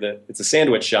around here that it's a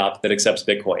sandwich shop that accepts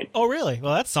Bitcoin. Oh, really?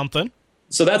 Well, that's something.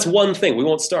 So that's one thing. We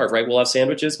won't starve, right? We'll have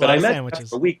sandwiches. But I imagine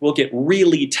after a week we'll get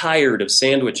really tired of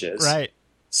sandwiches. Right.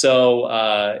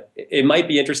 So it might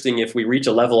be interesting if we reach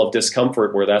a level of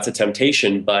discomfort where that's a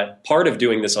temptation. But part of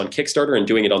doing this on Kickstarter and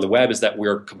doing it on the web is that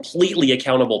we're completely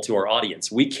accountable to our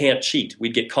audience. We can't cheat.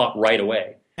 We'd get caught right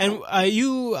away. And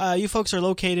you folks are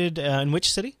located in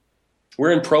which city?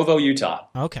 We're in Provo, Utah.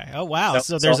 Okay. Oh, wow.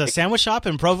 So there's a sandwich shop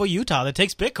in Provo, Utah that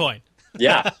takes Bitcoin.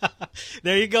 Yeah.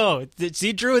 There you go.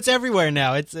 See, Drew, it's everywhere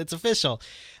now. It's official.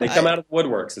 They come out of the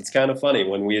woodworks. It's kind of funny.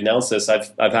 When we announced this, I've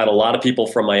had a lot of people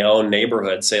from my own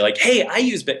neighborhood say like, hey, I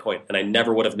use Bitcoin. And I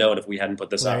never would have known if we hadn't put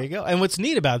this out. There you go. And what's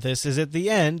neat about this is at the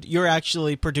end, you're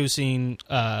actually producing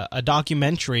a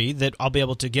documentary that I'll be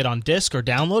able to get on disc or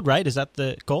download, right? Is that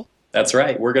the goal? That's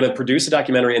right. We're going to produce a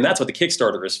documentary, and that's what the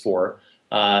Kickstarter is for.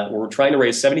 We're trying to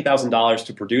raise $70,000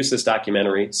 to produce this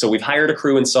documentary. So we've hired a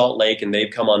crew in Salt Lake, and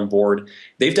they've come on board.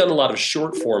 They've done a lot of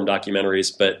short-form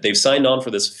documentaries, but they've signed on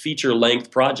for this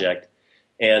feature-length project.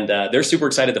 And they're super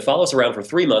excited to follow us around for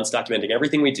 3 months, documenting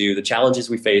everything we do, the challenges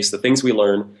we face, the things we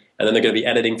learn, and then they're going to be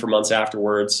editing for months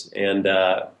afterwards. And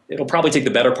it'll probably take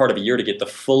the better part of a year to get the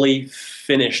fully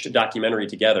finished documentary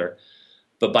together.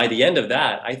 But by the end of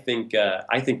that, I think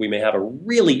we may have a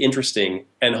really interesting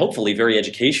and hopefully very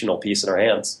educational piece in our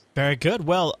hands. Very good.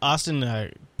 Well,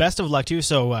 Austin, best of luck to you.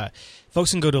 So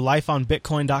folks can go to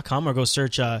lifeonbitcoin.com or go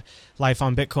search Life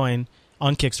on Bitcoin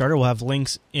on Kickstarter. We'll have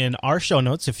links in our show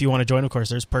notes if you want to join. Of course,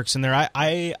 there's perks in there.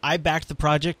 I backed the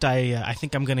project. I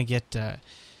think I'm going to get...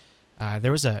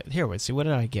 there was a... Here, wait, see, what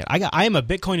did I get? I am a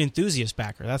Bitcoin enthusiast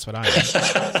backer. That's what I am.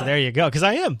 So there you go, because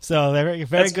I am. So very,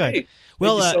 very That's good. great.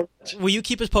 Well, will you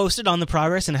keep us posted on the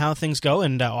progress and how things go?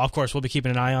 And, of course, we'll be keeping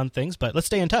an eye on things, but let's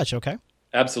stay in touch, okay?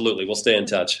 Absolutely. We'll stay in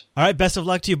touch. All right, best of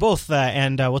luck to you both,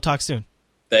 and we'll talk soon.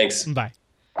 Thanks. Bye.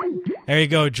 There you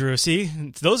go, Drew. See,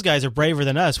 those guys are braver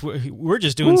than us. We're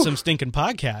just doing some stinking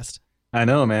podcast. I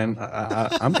know, man.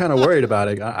 I'm kind of worried about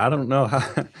it. I don't know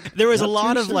how. There was a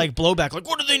lot of like blowback, like,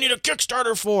 what do they need a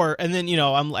Kickstarter for? And then,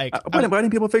 I'm like, why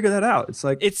didn't people figure that out? It's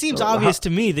like, it seems obvious to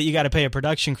me that you got to pay a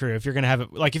production crew if you're going to have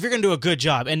it. Like, if you're going to do a good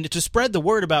job and to spread the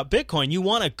word about Bitcoin, you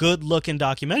want a good looking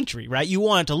documentary, right? You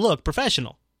want it to look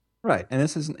professional, right? And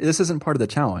this isn't part of the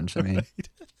challenge. I mean. Right.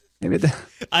 Maybe it's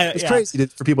yeah. crazy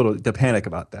for people to panic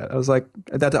about that. I was like,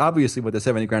 that's obviously what the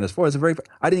 $70,000 is for.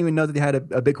 I didn't even know that they had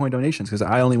a Bitcoin donations because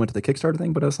I only went to the Kickstarter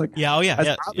thing. But I was like,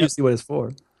 that's obviously what it's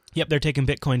for. Yep, they're taking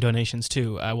Bitcoin donations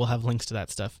too. We'll have links to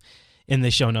that stuff in the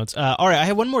show notes. All right, I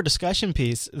have one more discussion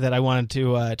piece that I wanted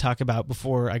to talk about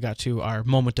before I got to our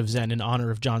moment of Zen in honor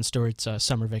of Jon Stewart's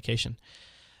summer vacation.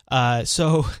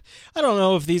 So I don't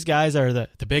know if these guys are the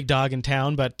big dog in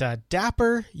town, but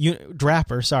Dapper would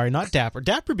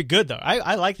be good though.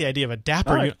 I like the idea of a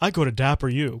Dapper. Right. I go to Dapper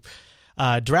U.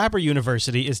 Draper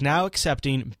University is now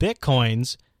accepting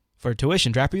Bitcoins for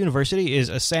tuition. Draper University is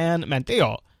a San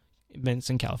Mateo. It's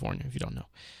in California, if you don't know.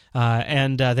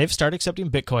 And they've started accepting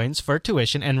Bitcoins for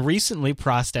tuition and recently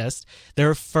processed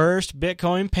their first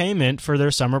Bitcoin payment for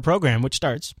their summer program, which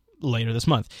starts later this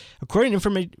month. According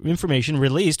to information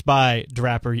released by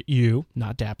Draper U,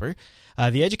 not Dapper,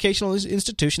 the educational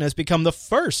institution has become the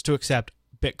first to accept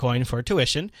Bitcoin for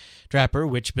tuition. Draper,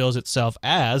 which bills itself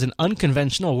as an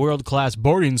unconventional world-class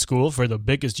boarding school for the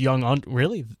biggest young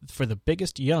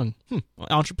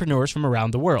entrepreneurs from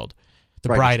around the world. The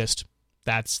brightest.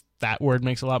 That word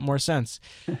makes a lot more sense.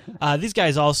 These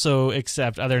guys also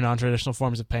accept other non-traditional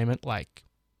forms of payment like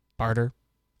barter,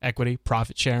 equity,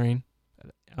 profit sharing.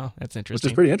 Oh, that's interesting.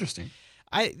 Which is pretty interesting.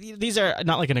 These are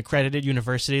not like an accredited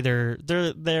university.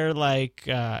 They're like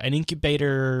an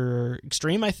incubator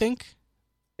extreme, I think.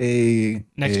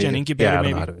 Next gen incubator. Yeah, I don't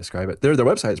maybe. know how to describe it. Their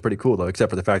website is pretty cool though, except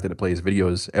for the fact that it plays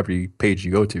videos every page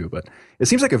you go to. But it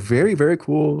seems like a very, very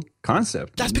cool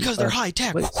concept. That's because they're high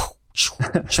tech. I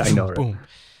know. Right? Boom.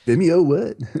 Vimeo,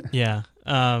 what? Yeah.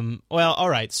 Well, all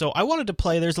right. So I wanted to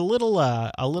play. There's a little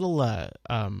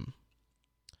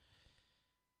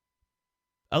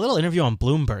interview on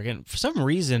Bloomberg, and for some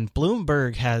reason,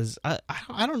 Bloomberg has, I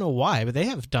don't know why, but they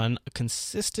have done a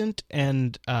consistent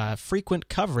and frequent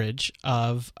coverage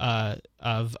of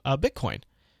Bitcoin.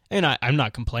 And I'm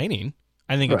not complaining.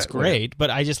 I think it's great,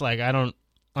 but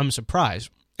I'm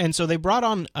surprised. And so they brought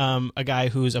on a guy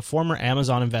who's a former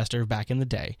Amazon investor back in the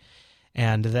day,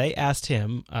 and they asked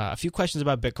him a few questions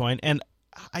about Bitcoin, and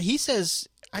he says,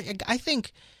 I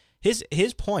think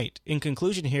his point in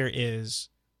conclusion here is,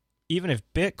 even if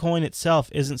Bitcoin itself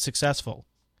isn't successful,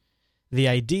 the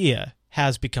idea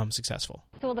has become successful.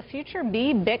 So will the future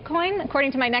be Bitcoin?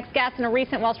 According to my next guest in a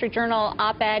recent Wall Street Journal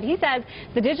op-ed, he says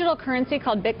the digital currency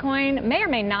called Bitcoin may or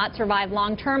may not survive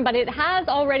long term, but it has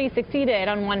already succeeded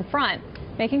on one front,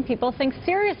 making people think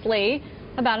seriously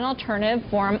about an alternative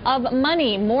form of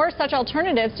money. More such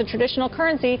alternatives to traditional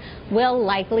currency will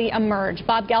likely emerge.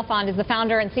 Bob Gelfand is the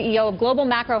founder and CEO of global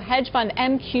macro hedge fund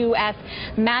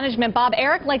MQS Management. Bob,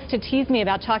 Eric likes to tease me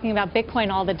about talking about Bitcoin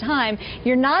all the time.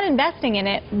 You're not investing in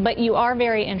it, but you are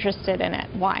very interested in it.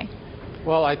 Why?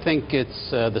 Well, I think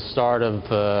it's the start of,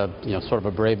 sort of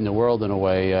a brave new world in a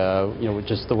way,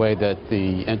 just the way that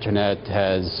the internet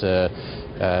has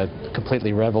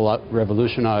completely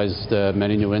revolutionized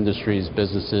many new industries,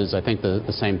 businesses. I think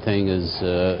the same thing is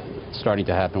starting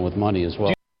to happen with money as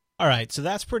well. All right, so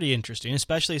that's pretty interesting,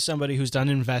 especially as somebody who's done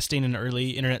investing in early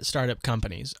internet startup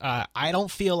companies. I don't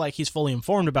feel like he's fully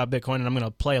informed about Bitcoin, and I'm going to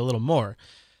play a little more.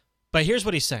 But here's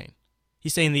what he's saying.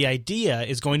 He's saying the idea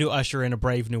is going to usher in a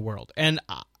brave new world. And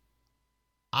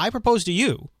I propose to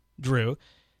you, Drew,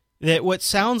 that what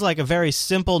sounds like a very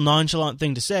simple, nonchalant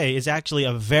thing to say is actually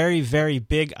a very, very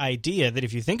big idea that,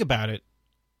 if you think about it,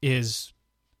 is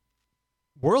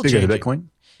world-changing. Bigger than Bitcoin?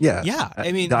 Yeah. Yeah.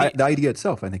 I mean, the idea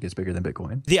itself, I think, is bigger than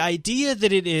Bitcoin. The idea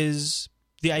that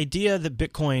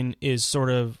Bitcoin is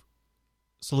sort of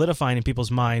solidifying in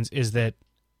people's minds is that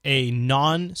a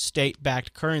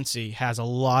non-state-backed currency has a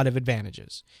lot of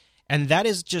advantages. And that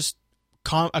is just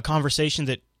a conversation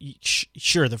that,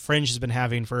 sure, the fringe has been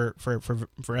having for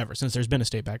forever, since there's been a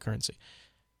state-backed currency.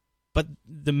 But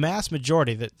the mass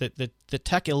majority, the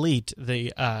tech elite,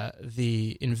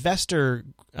 the investor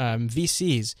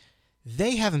VCs,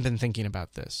 they haven't been thinking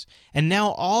about this. And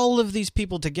now all of these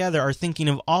people together are thinking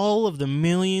of all of the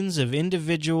millions of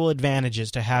individual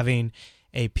advantages to having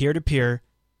a peer-to-peer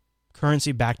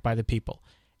currency backed by the people.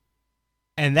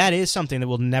 And that is something that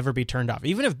will never be turned off.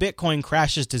 Even if Bitcoin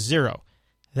crashes to zero,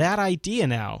 that idea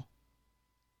now,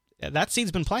 that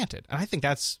seed's been planted. And I think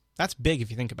that's big if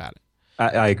you think about it.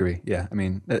 I agree. Yeah. I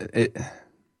mean, it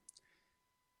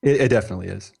definitely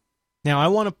is. Now, I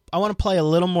want to play a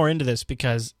little more into this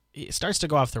because it starts to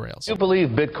go off the rails. Do you believe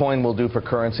Bitcoin will do for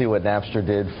currency what Napster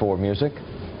did for music?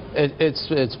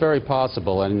 It's very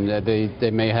possible, and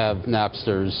they may have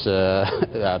Napster's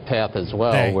path as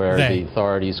well, where the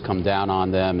authorities come down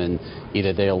on them, and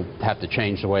either they'll have to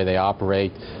change the way they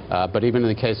operate. But even in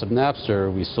the case of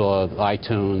Napster, we saw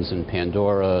iTunes and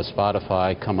Pandora,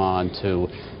 Spotify come on to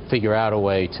figure out a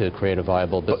way to create a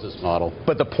viable business model.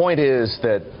 But the point is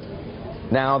that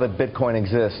now that Bitcoin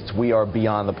exists, we are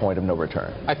beyond the point of no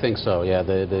return. I think so, yeah.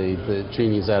 The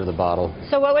genie's out of the bottle.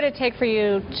 So what would it take for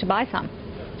you to buy some?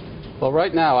 Well,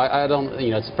 right now, I don't,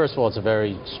 first of all, it's a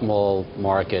very small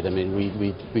market. I mean,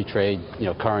 we trade,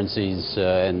 currencies,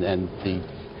 and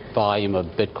the volume of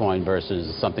Bitcoin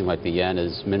versus something like the yen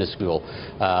is minuscule.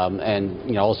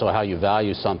 And, also how you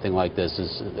value something like this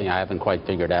is, I haven't quite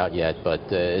figured out yet, but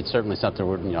it's certainly something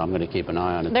I'm going to keep an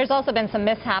eye on. There's also been some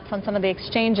mishaps on some of the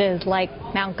exchanges like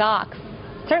Mt. Gox.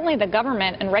 Certainly the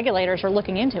government and regulators are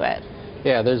looking into it.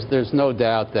 Yeah, there's no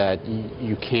doubt that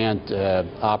you can't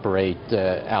operate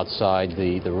outside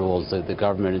the rules. The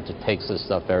government takes this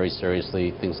stuff very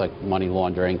seriously, things like money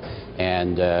laundering,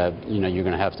 and you're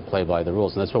going to have to play by the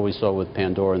rules. And that's what we saw with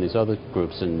Pandora and these other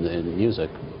groups in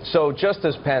music. So just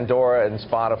as Pandora and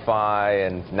Spotify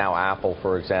and now Apple,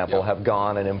 for example, have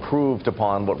gone and improved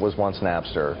upon what was once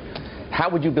Napster, how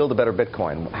would you build a better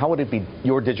Bitcoin? How would it be,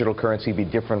 your digital currency be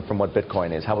different from what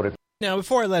Bitcoin is? How would it? Now,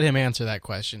 before I let him answer that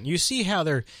question, you see how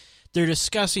they're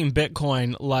discussing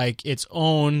Bitcoin like it's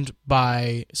owned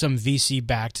by some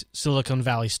VC-backed Silicon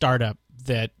Valley startup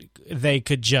that they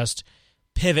could just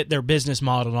pivot their business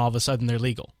model and all of a sudden they're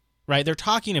legal, right? They're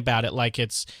talking about it like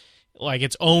it's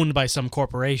owned by some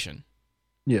corporation.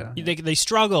 Yeah. They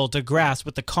struggle to grasp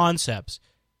with the concepts,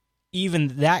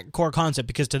 even that core concept,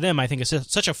 because to them, I think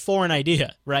it's such a foreign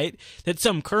idea, right? That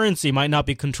some currency might not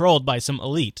be controlled by some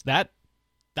elite. That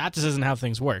just isn't how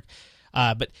things work.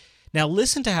 But now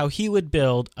listen to how he would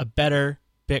build a better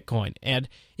Bitcoin. And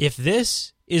if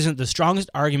this isn't the strongest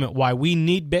argument why we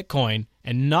need Bitcoin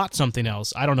and not something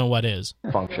else, I don't know what is.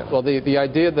 Function. Well, the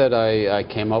idea that I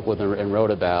came up with and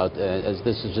wrote about, as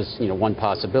this is just one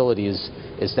possibility,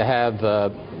 is to have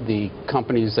the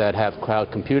companies that have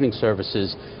cloud computing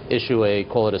services issue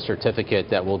call it a certificate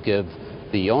that will give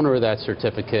the owner of that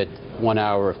certificate 1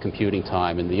 hour of computing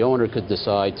time, and the owner could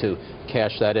decide to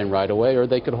cash that in right away, or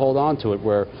they could hold on to it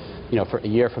where, for a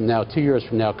year from now, 2 years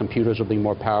from now, computers will be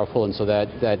more powerful, and so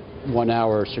that 1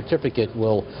 hour certificate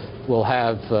will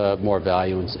have more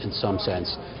value in some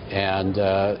sense, and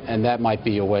that might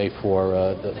be a way for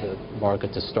the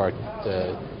market to start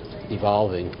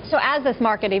evolving. So as this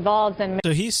market evolves and...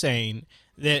 So he's saying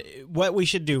that what we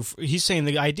should do, he's saying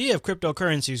the idea of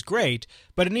cryptocurrency is great,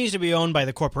 but it needs to be owned by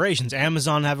the corporations.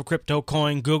 Amazon have a crypto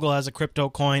coin, Google has a crypto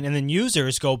coin, and then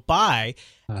users go buy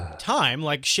time,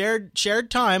 like shared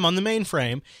time on the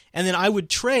mainframe, and then I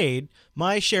would trade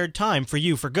my shared time for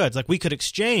you for goods. Like we could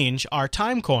exchange our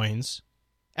time coins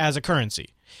as a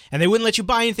currency. And they wouldn't let you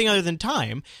buy anything other than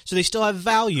time, so they still have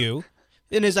value.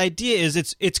 And his idea is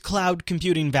it's cloud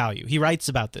computing value. He writes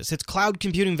about this. It's cloud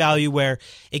computing value where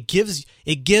it gives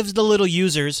the little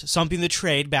users something to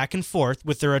trade back and forth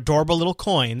with their adorable little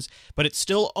coins, but it's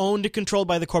still owned and controlled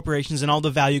by the corporations, and all the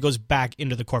value goes back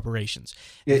into the corporations.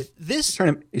 He's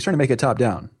trying to make it top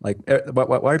down. Like,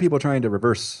 why are people trying to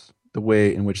reverse the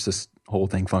way in which this whole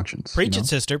thing functions? Preach it,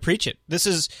 sister. Preach it. This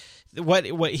is what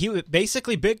he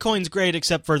basically Bitcoin's great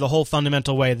except for the whole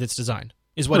fundamental way that's designed.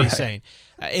 is what he's saying.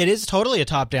 It is totally a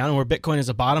top-down, where Bitcoin is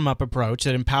a bottom-up approach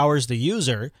that empowers the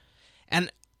user.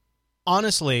 And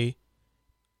honestly,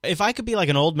 if I could be like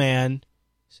an old man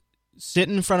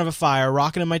sitting in front of a fire,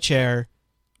 rocking in my chair,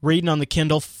 reading on the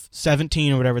Kindle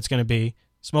 17 or whatever it's going to be,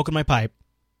 smoking my pipe,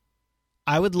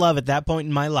 I would love at that point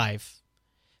in my life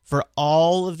for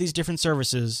all of these different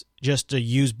services just to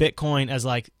use Bitcoin as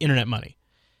like internet money.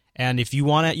 And if you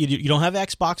want to, you don't have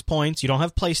Xbox points, you don't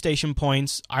have PlayStation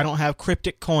points, I don't have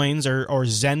Cryptic coins or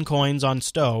Zen coins on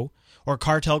Stow, or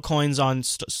Cartel coins on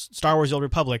Star Wars The Old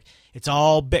Republic. It's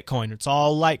all Bitcoin, it's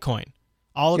all Litecoin,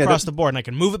 all across the board, and I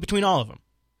can move it between all of them.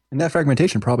 And that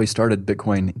fragmentation probably started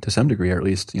Bitcoin to some degree, or at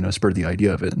least, spurred the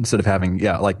idea of it. Instead of having,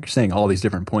 like you're saying, all these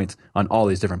different points on all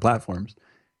these different platforms,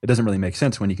 it doesn't really make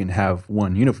sense when you can have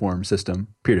one uniform system,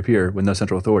 peer-to-peer, with no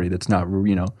central authority that's not,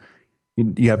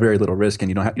 you have very little risk, and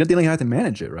they don't even have to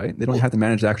manage it, right? They don't have to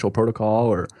manage the actual protocol,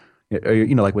 or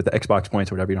like with the Xbox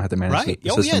points or whatever, you don't have to manage the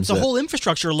systems. It's a whole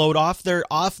infrastructure load off.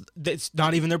 That's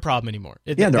not even their problem anymore.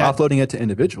 They're offloading it to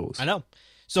individuals. I know.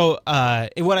 So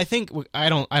what I think, I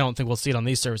don't think we'll see it on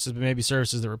these services, but maybe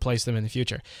services that replace them in the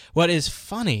future. What is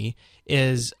funny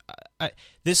is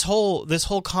this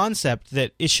whole concept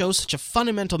that it shows such a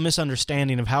fundamental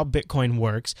misunderstanding of how Bitcoin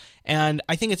works. And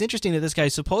I think it's interesting that this guy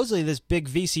is supposedly this big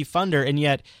VC funder, and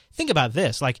yet think about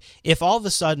this. Like, if all of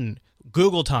a sudden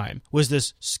Google time was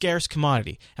this scarce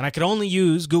commodity and I could only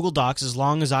use Google Docs as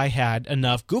long as I had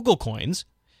enough Google coins,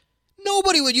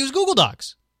 nobody would use Google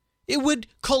Docs. It would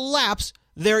collapse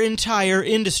their entire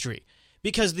industry,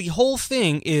 because the whole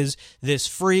thing is this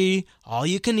free, all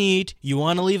you can eat. You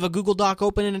want to leave a Google Doc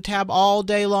open in a tab all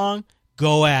day long?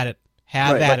 Go at it.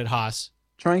 Have at it, Haas.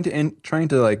 Trying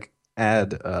to like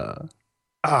add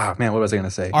what was I going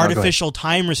to say? Artificial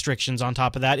time restrictions on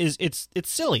top of that it's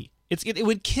silly. It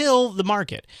would kill the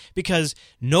market, because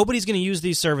nobody's going to use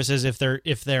these services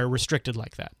if they're restricted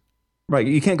like that. Right,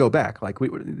 you can't go back. Like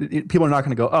people are not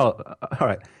going to go, oh, all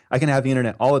right, I can have the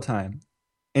internet all the time,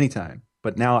 anytime,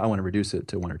 but now I want to reduce it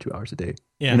to 1 or 2 hours a day.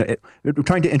 Yeah, we're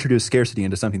trying to introduce scarcity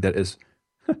into something that is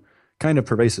kind of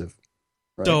pervasive.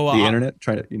 Right? So the internet,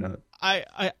 trying to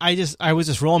I was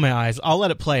just rolling my eyes. I'll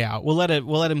let it play out. We'll let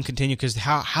him continue, because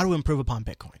how to improve upon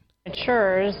Bitcoin.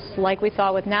 Insurers, like we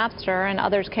saw with Napster and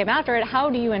others came after it, how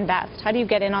do you invest? How do you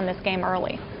get in on this game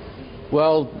early?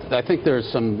 Well, I think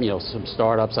there's some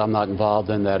startups I'm not involved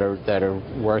in that are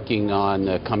working on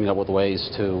coming up with ways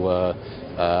to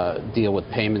deal with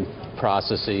payment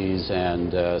processes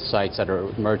and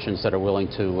merchants that are willing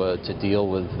to deal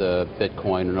with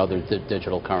Bitcoin and other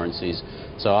digital currencies.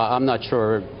 So I'm not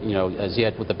sure, as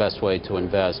yet what the best way to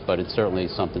invest, but it's certainly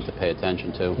something to pay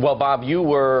attention to. Well, Bob, you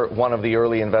were one of the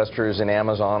early investors in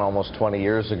Amazon almost 20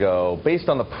 years ago. Based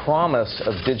on the promise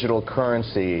of digital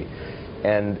currency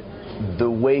and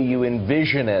the way you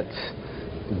envision it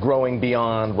growing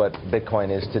beyond what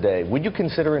Bitcoin is today, would you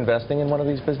consider investing in one of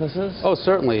these businesses? Oh,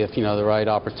 certainly, if the right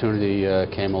opportunity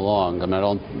came along. I mean, I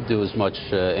don't do as much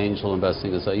angel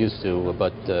investing as I used to,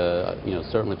 but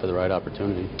certainly for the right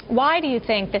opportunity. Why do you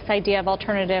think this idea of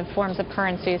alternative forms of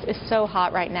currencies is so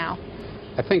hot right now?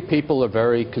 I think people are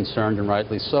very concerned, and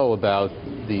rightly so, about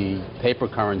the paper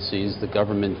currencies, the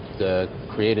government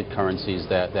created currencies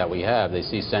that we have. They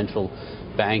see central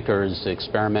bankers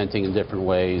experimenting in different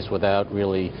ways without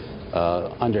really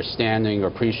understanding or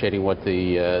appreciating what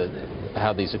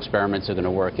how these experiments are going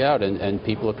to work out, and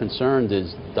people are concerned,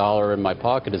 is dollar in my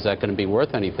pocket, is that going to be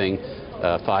worth anything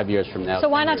 5 years from now? So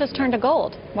why not just turn to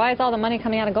gold? Why is all the money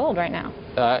coming out of gold right now?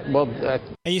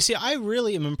 And you see, I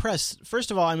really am impressed.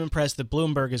 First of all, I'm impressed that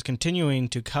Bloomberg is continuing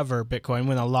to cover Bitcoin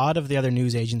when a lot of the other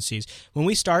news agencies. When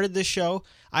we started this show,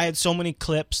 I had so many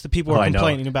clips that people were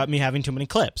complaining about me having too many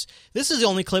clips. This is the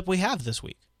only clip we have this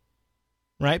week,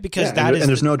 right? Because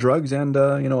there's no drugs and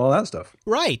all that stuff.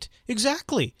 Right,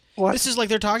 exactly. What? This is like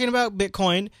they're talking about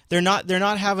Bitcoin. They're not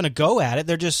having a go at it.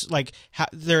 They're just like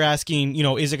they're asking,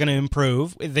 is it going to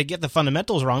improve? They get the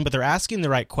fundamentals wrong, but they're asking the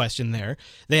right question there.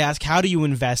 They ask, how do you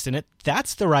invest in it?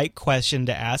 That's the right question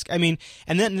to ask. I mean,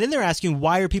 and then they're asking,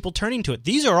 why are people turning to it?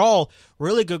 These are all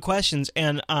really good questions,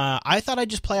 and I thought I'd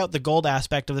just play out the gold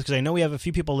aspect of this, because I know we have a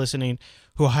few people listening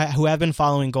who have been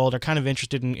following gold, are kind of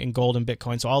interested in gold and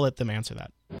Bitcoin, so I'll let them answer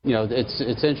that. You know,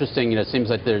 it's interesting. You know, it seems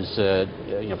like there's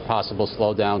possible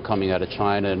slowdown coming out of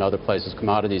China and other places.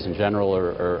 Commodities in general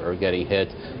are getting hit.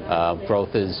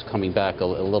 Growth is coming back a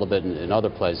little bit in other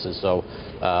places. So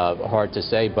hard to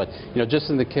say. But just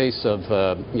in the case of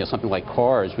something like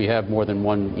cars, we have more than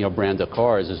one brand of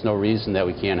cars. There's no reason that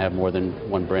we can't have more than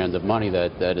one brand of money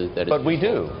that is. But we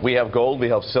do. We have gold. We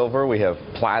have silver. We have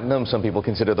platinum. Some people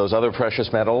consider those other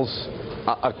precious metals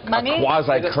a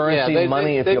quasi-currency,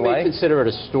 money, if you like. They consider it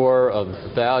a store of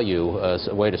value,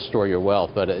 a way to store your wealth,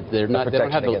 but they're not. They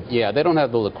don't have they don't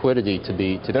have the liquidity to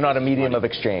be. They're not a medium of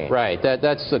exchange. Right.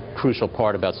 That's the crucial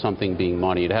part about something being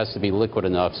money. It has to be liquid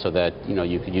enough so that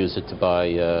you could use it to buy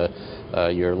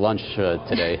your lunch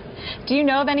today. Do you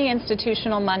know of any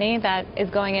institutional money that is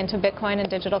going into Bitcoin and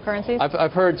digital currencies?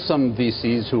 I've heard some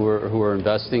VCs who are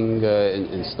investing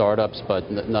in startups,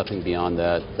 but nothing beyond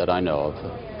that I know of.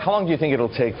 How long do you think it'll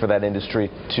take for that industry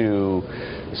to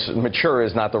mature?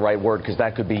 Is not the right word, because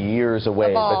that could be years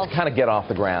away, but to kind of get off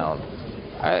the ground?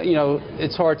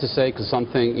 It's hard to say, because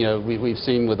something we've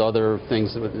seen with other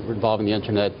things involving the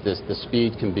internet, the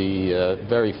speed can be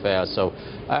very fast. So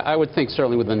I would think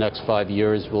certainly within the next 5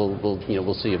 years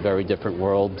we'll see a very different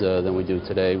world than we do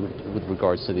today with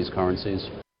regards to these currencies.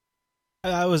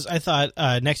 I thought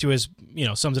Nexu was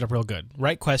sums it up real good.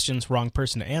 Right questions, wrong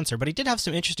person to answer. But he did have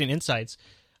some interesting insights.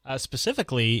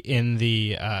 Specifically in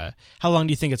the how long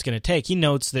do you think it's going to take? He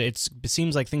notes that it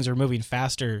seems like things are moving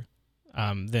faster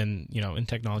than in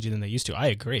technology than they used to. I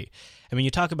agree. I mean,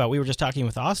 we were just talking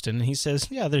with Austin, and he says,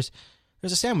 yeah, there's a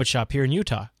sandwich shop here in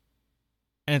Utah,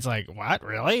 and it's like, what,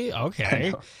 really?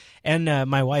 Okay. And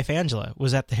my wife Angela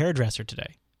was at the hairdresser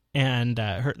today, and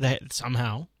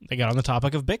somehow they got on the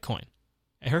topic of Bitcoin.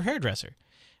 Her hairdresser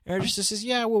says,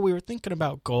 yeah, well, we were thinking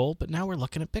about gold, but now we're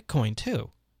looking at Bitcoin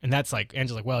too. And that's like,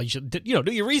 Angela's like, well, you should, do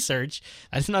your research.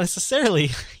 That's not necessarily,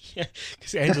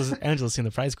 because Angela's seen the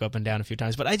price go up and down a few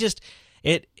times. But I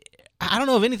don't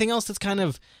know of anything else that's kind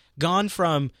of gone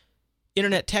from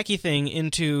internet techie thing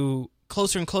into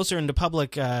closer and closer into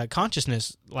public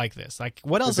consciousness like this. Like,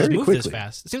 what else has moved this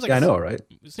fast? It seems like I know, right?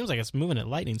 It seems like it's moving at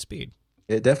lightning speed.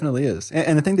 It definitely is.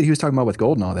 And the thing that he was talking about with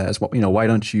gold and all that is, why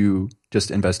don't you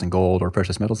just invest in gold or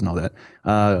precious metals and all that?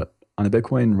 On the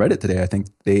Bitcoin Reddit today, I think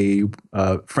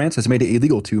France has made it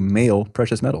illegal to mail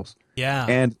precious metals. Yeah.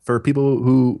 And for people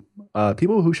who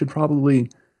should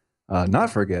probably not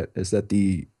forget is that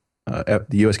the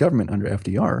U.S. government under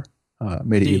FDR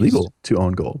made it illegal to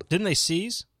own gold. Didn't they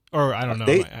seize? Or I don't know.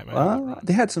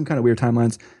 They had some kind of weird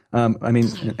timelines. I mean,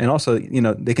 and also,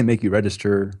 they can make you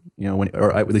register,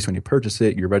 or at least when you purchase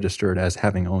it, you're registered as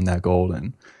having owned that gold.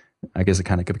 And I guess it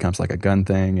kind of becomes like a gun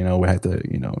thing, we have to,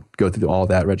 go through all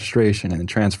that registration and then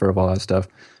transfer of all that stuff.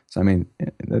 So, I mean,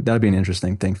 that'd be an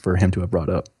interesting thing for him to have brought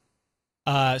up.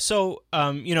 I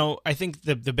think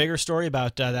the bigger story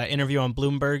about that interview on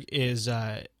Bloomberg is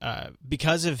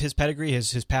because of his pedigree,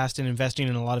 his past in investing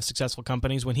in a lot of successful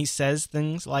companies, when he says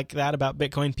things like that about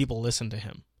Bitcoin, people listen to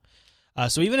him.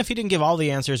 So even if he didn't give all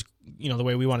the answers, the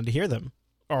way we wanted to hear them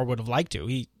or would have liked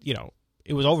to,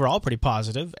 it was overall pretty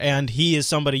positive, and he is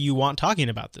somebody you want talking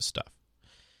about this stuff.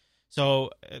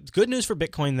 So it's good news for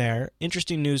Bitcoin there.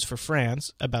 Interesting news for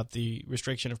France about the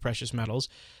restriction of precious metals.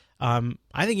 I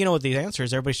think what the answer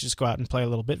is. Everybody should just go out and play a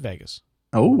little BitVegas.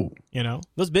 Oh.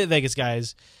 Those BitVegas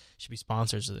guys should be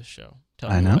sponsors of this show.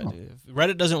 I know. If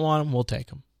Reddit doesn't want them, we'll take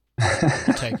them.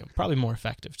 We'll take them. Probably more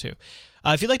effective, too.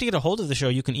 If you'd like to get a hold of the show,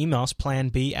 you can email us,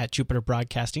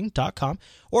 planb@jupiterbroadcasting.com,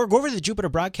 or go over to the Jupiter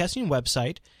Broadcasting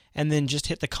website and then just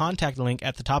hit the contact link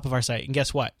at the top of our site. And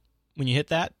guess what? When you hit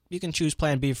that, you can choose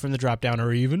Plan B from the drop-down,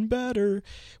 or even better,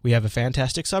 we have a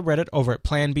fantastic subreddit over at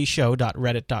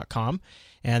planbshow.reddit.com,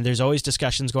 and there's always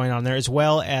discussions going on there, as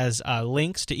well as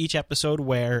links to each episode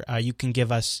where you can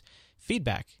give us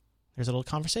feedback. There's a little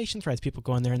conversation threads. People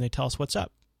go in there and they tell us what's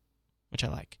up, which I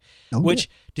like.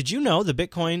 Did you know the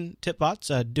Bitcoin tip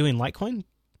bot's doing Litecoin?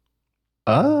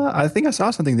 I think I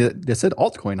saw something that said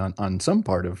altcoin on some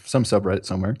part of some subreddit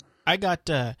somewhere. I got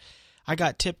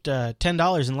tipped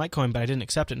 $10 in Litecoin, but I didn't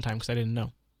accept it in time because I didn't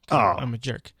know. I'm a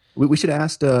jerk. We should have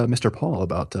asked Mr. Paul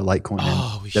about Litecoin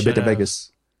and the BitVegas.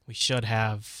 We should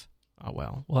have. Oh,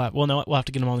 well. We'll have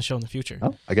to get him on the show in the future.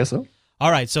 Oh, I guess so. All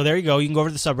right, so there you go. You can go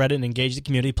over to the subreddit and engage the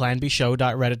community,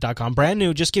 planbshow.reddit.com. Brand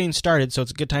new, just getting started, so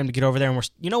it's a good time to get over there. And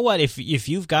you know what? If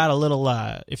you've got a little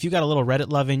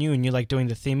Reddit love in you and you like doing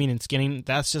the theming and skinning,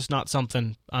 that's just not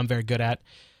something I'm very good at.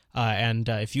 And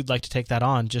if you'd like to take that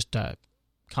on, just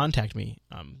contact me.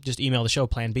 Just email the show,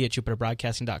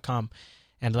 planb@jupiterbroadcasting.com,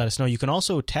 and let us know. You can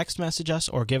also text message us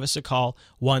or give us a call,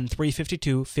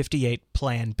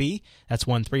 1-352-58-PLAN-B. That's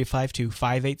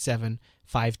 1-352-587-5887.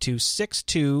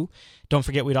 5262. Don't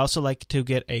forget, we'd also like to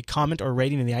get a comment or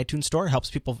rating in the iTunes store. It helps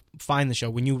people find the show.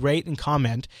 When you rate and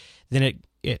comment, then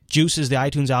it juices the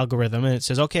iTunes algorithm, and it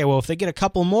says, okay, well, if they get a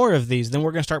couple more of these, then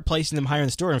we're going to start placing them higher in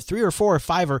the store. And if 3 or 4 or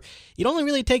 5, or it only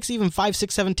really takes even 5,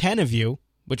 6, 7, 10 of you,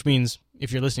 which means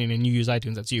if you're listening and you use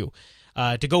iTunes, that's you,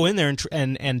 to go in there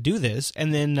and do this.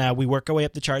 And then we work our way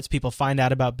up the charts. People find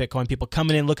out about Bitcoin. People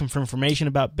coming in looking for information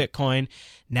about Bitcoin.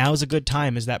 Now is a good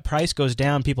time. As that price goes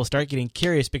down, people start getting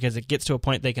curious because it gets to a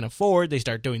point they can afford. They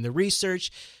start doing the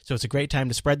research. So it's a great time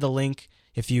to spread the link.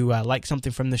 If you like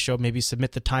something from the show, maybe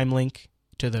submit the time link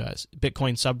to the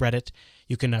Bitcoin subreddit.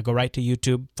 You can go right to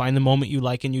YouTube, find the moment you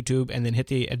like in YouTube, and then hit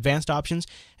the advanced options,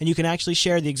 and you can actually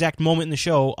share the exact moment in the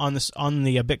show on the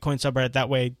Bitcoin subreddit. That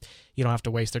way, you don't have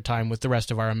to waste their time with the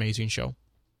rest of our amazing show.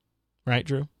 Right,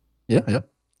 Drew? Yeah.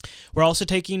 We're also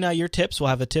taking your tips. We'll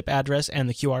have the tip address and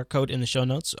the QR code in the show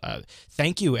notes.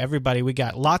 Thank you, everybody. We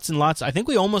got lots and lots. I think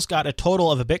we almost got a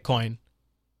total of a Bitcoin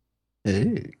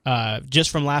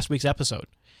just from last week's episode.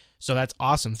 So that's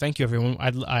awesome. Thank you, everyone.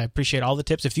 I appreciate all the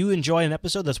tips. If you enjoy an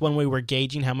episode, that's one way we're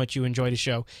gauging how much you enjoyed a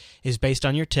show, is based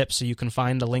on your tips. So you can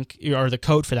find a link, or the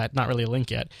code for that, not really a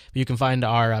link yet, but you can find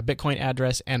our Bitcoin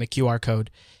address and a QR code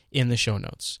in the show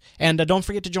notes. And don't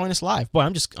forget to join us live. Boy,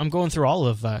 I'm going through all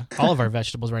of our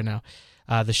vegetables right now.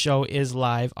 The show is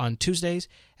live on Tuesdays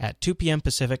at 2 p.m.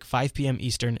 Pacific, 5 p.m.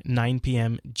 Eastern, 9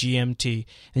 p.m. GMT.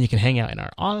 And you can hang out in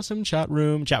our awesome chat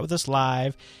room, chat with us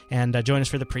live, and join us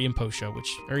for the pre- and post-show, which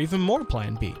are even more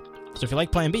Plan B. So if you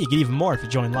like Plan B, you get even more if you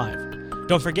join live.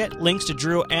 Don't forget, links to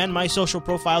Drew and my social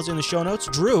profiles in the show notes.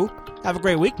 Drew, have a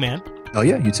great week, man. Oh,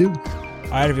 yeah, you too.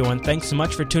 All right, everyone. Thanks so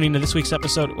much for tuning to this week's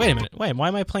episode. Wait a minute. Why am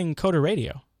I playing Coder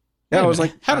Radio? Yeah, I was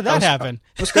like, how did that happen?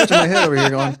 I was scratching my head over here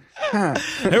going, huh.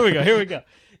 Here we go.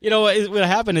 You know what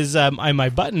happened is my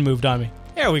button moved on me.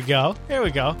 There we go.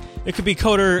 It could be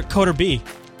Coder B.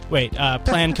 Wait,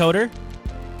 Plan Coder?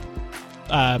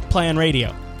 Plan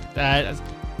Radio.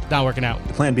 Not working out.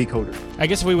 Plan B Coder. I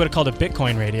guess if we would have called it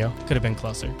Bitcoin Radio, could have been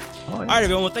closer. Oh, yeah. All right,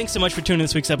 everyone. Well, thanks so much for tuning in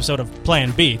this week's episode of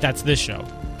Plan B. That's this show.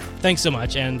 Thanks so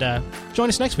much, and join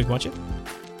us next week, won't you?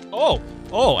 Oh,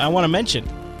 I want to mention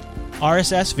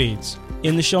RSS feeds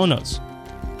in the show notes.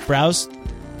 Browse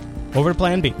over to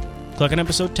Plan B. Click on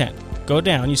episode 10. Go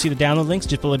down. You see the download links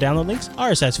just below download links.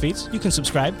 RSS feeds. You can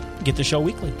subscribe. Get the show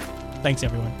weekly. Thanks,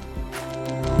 everyone.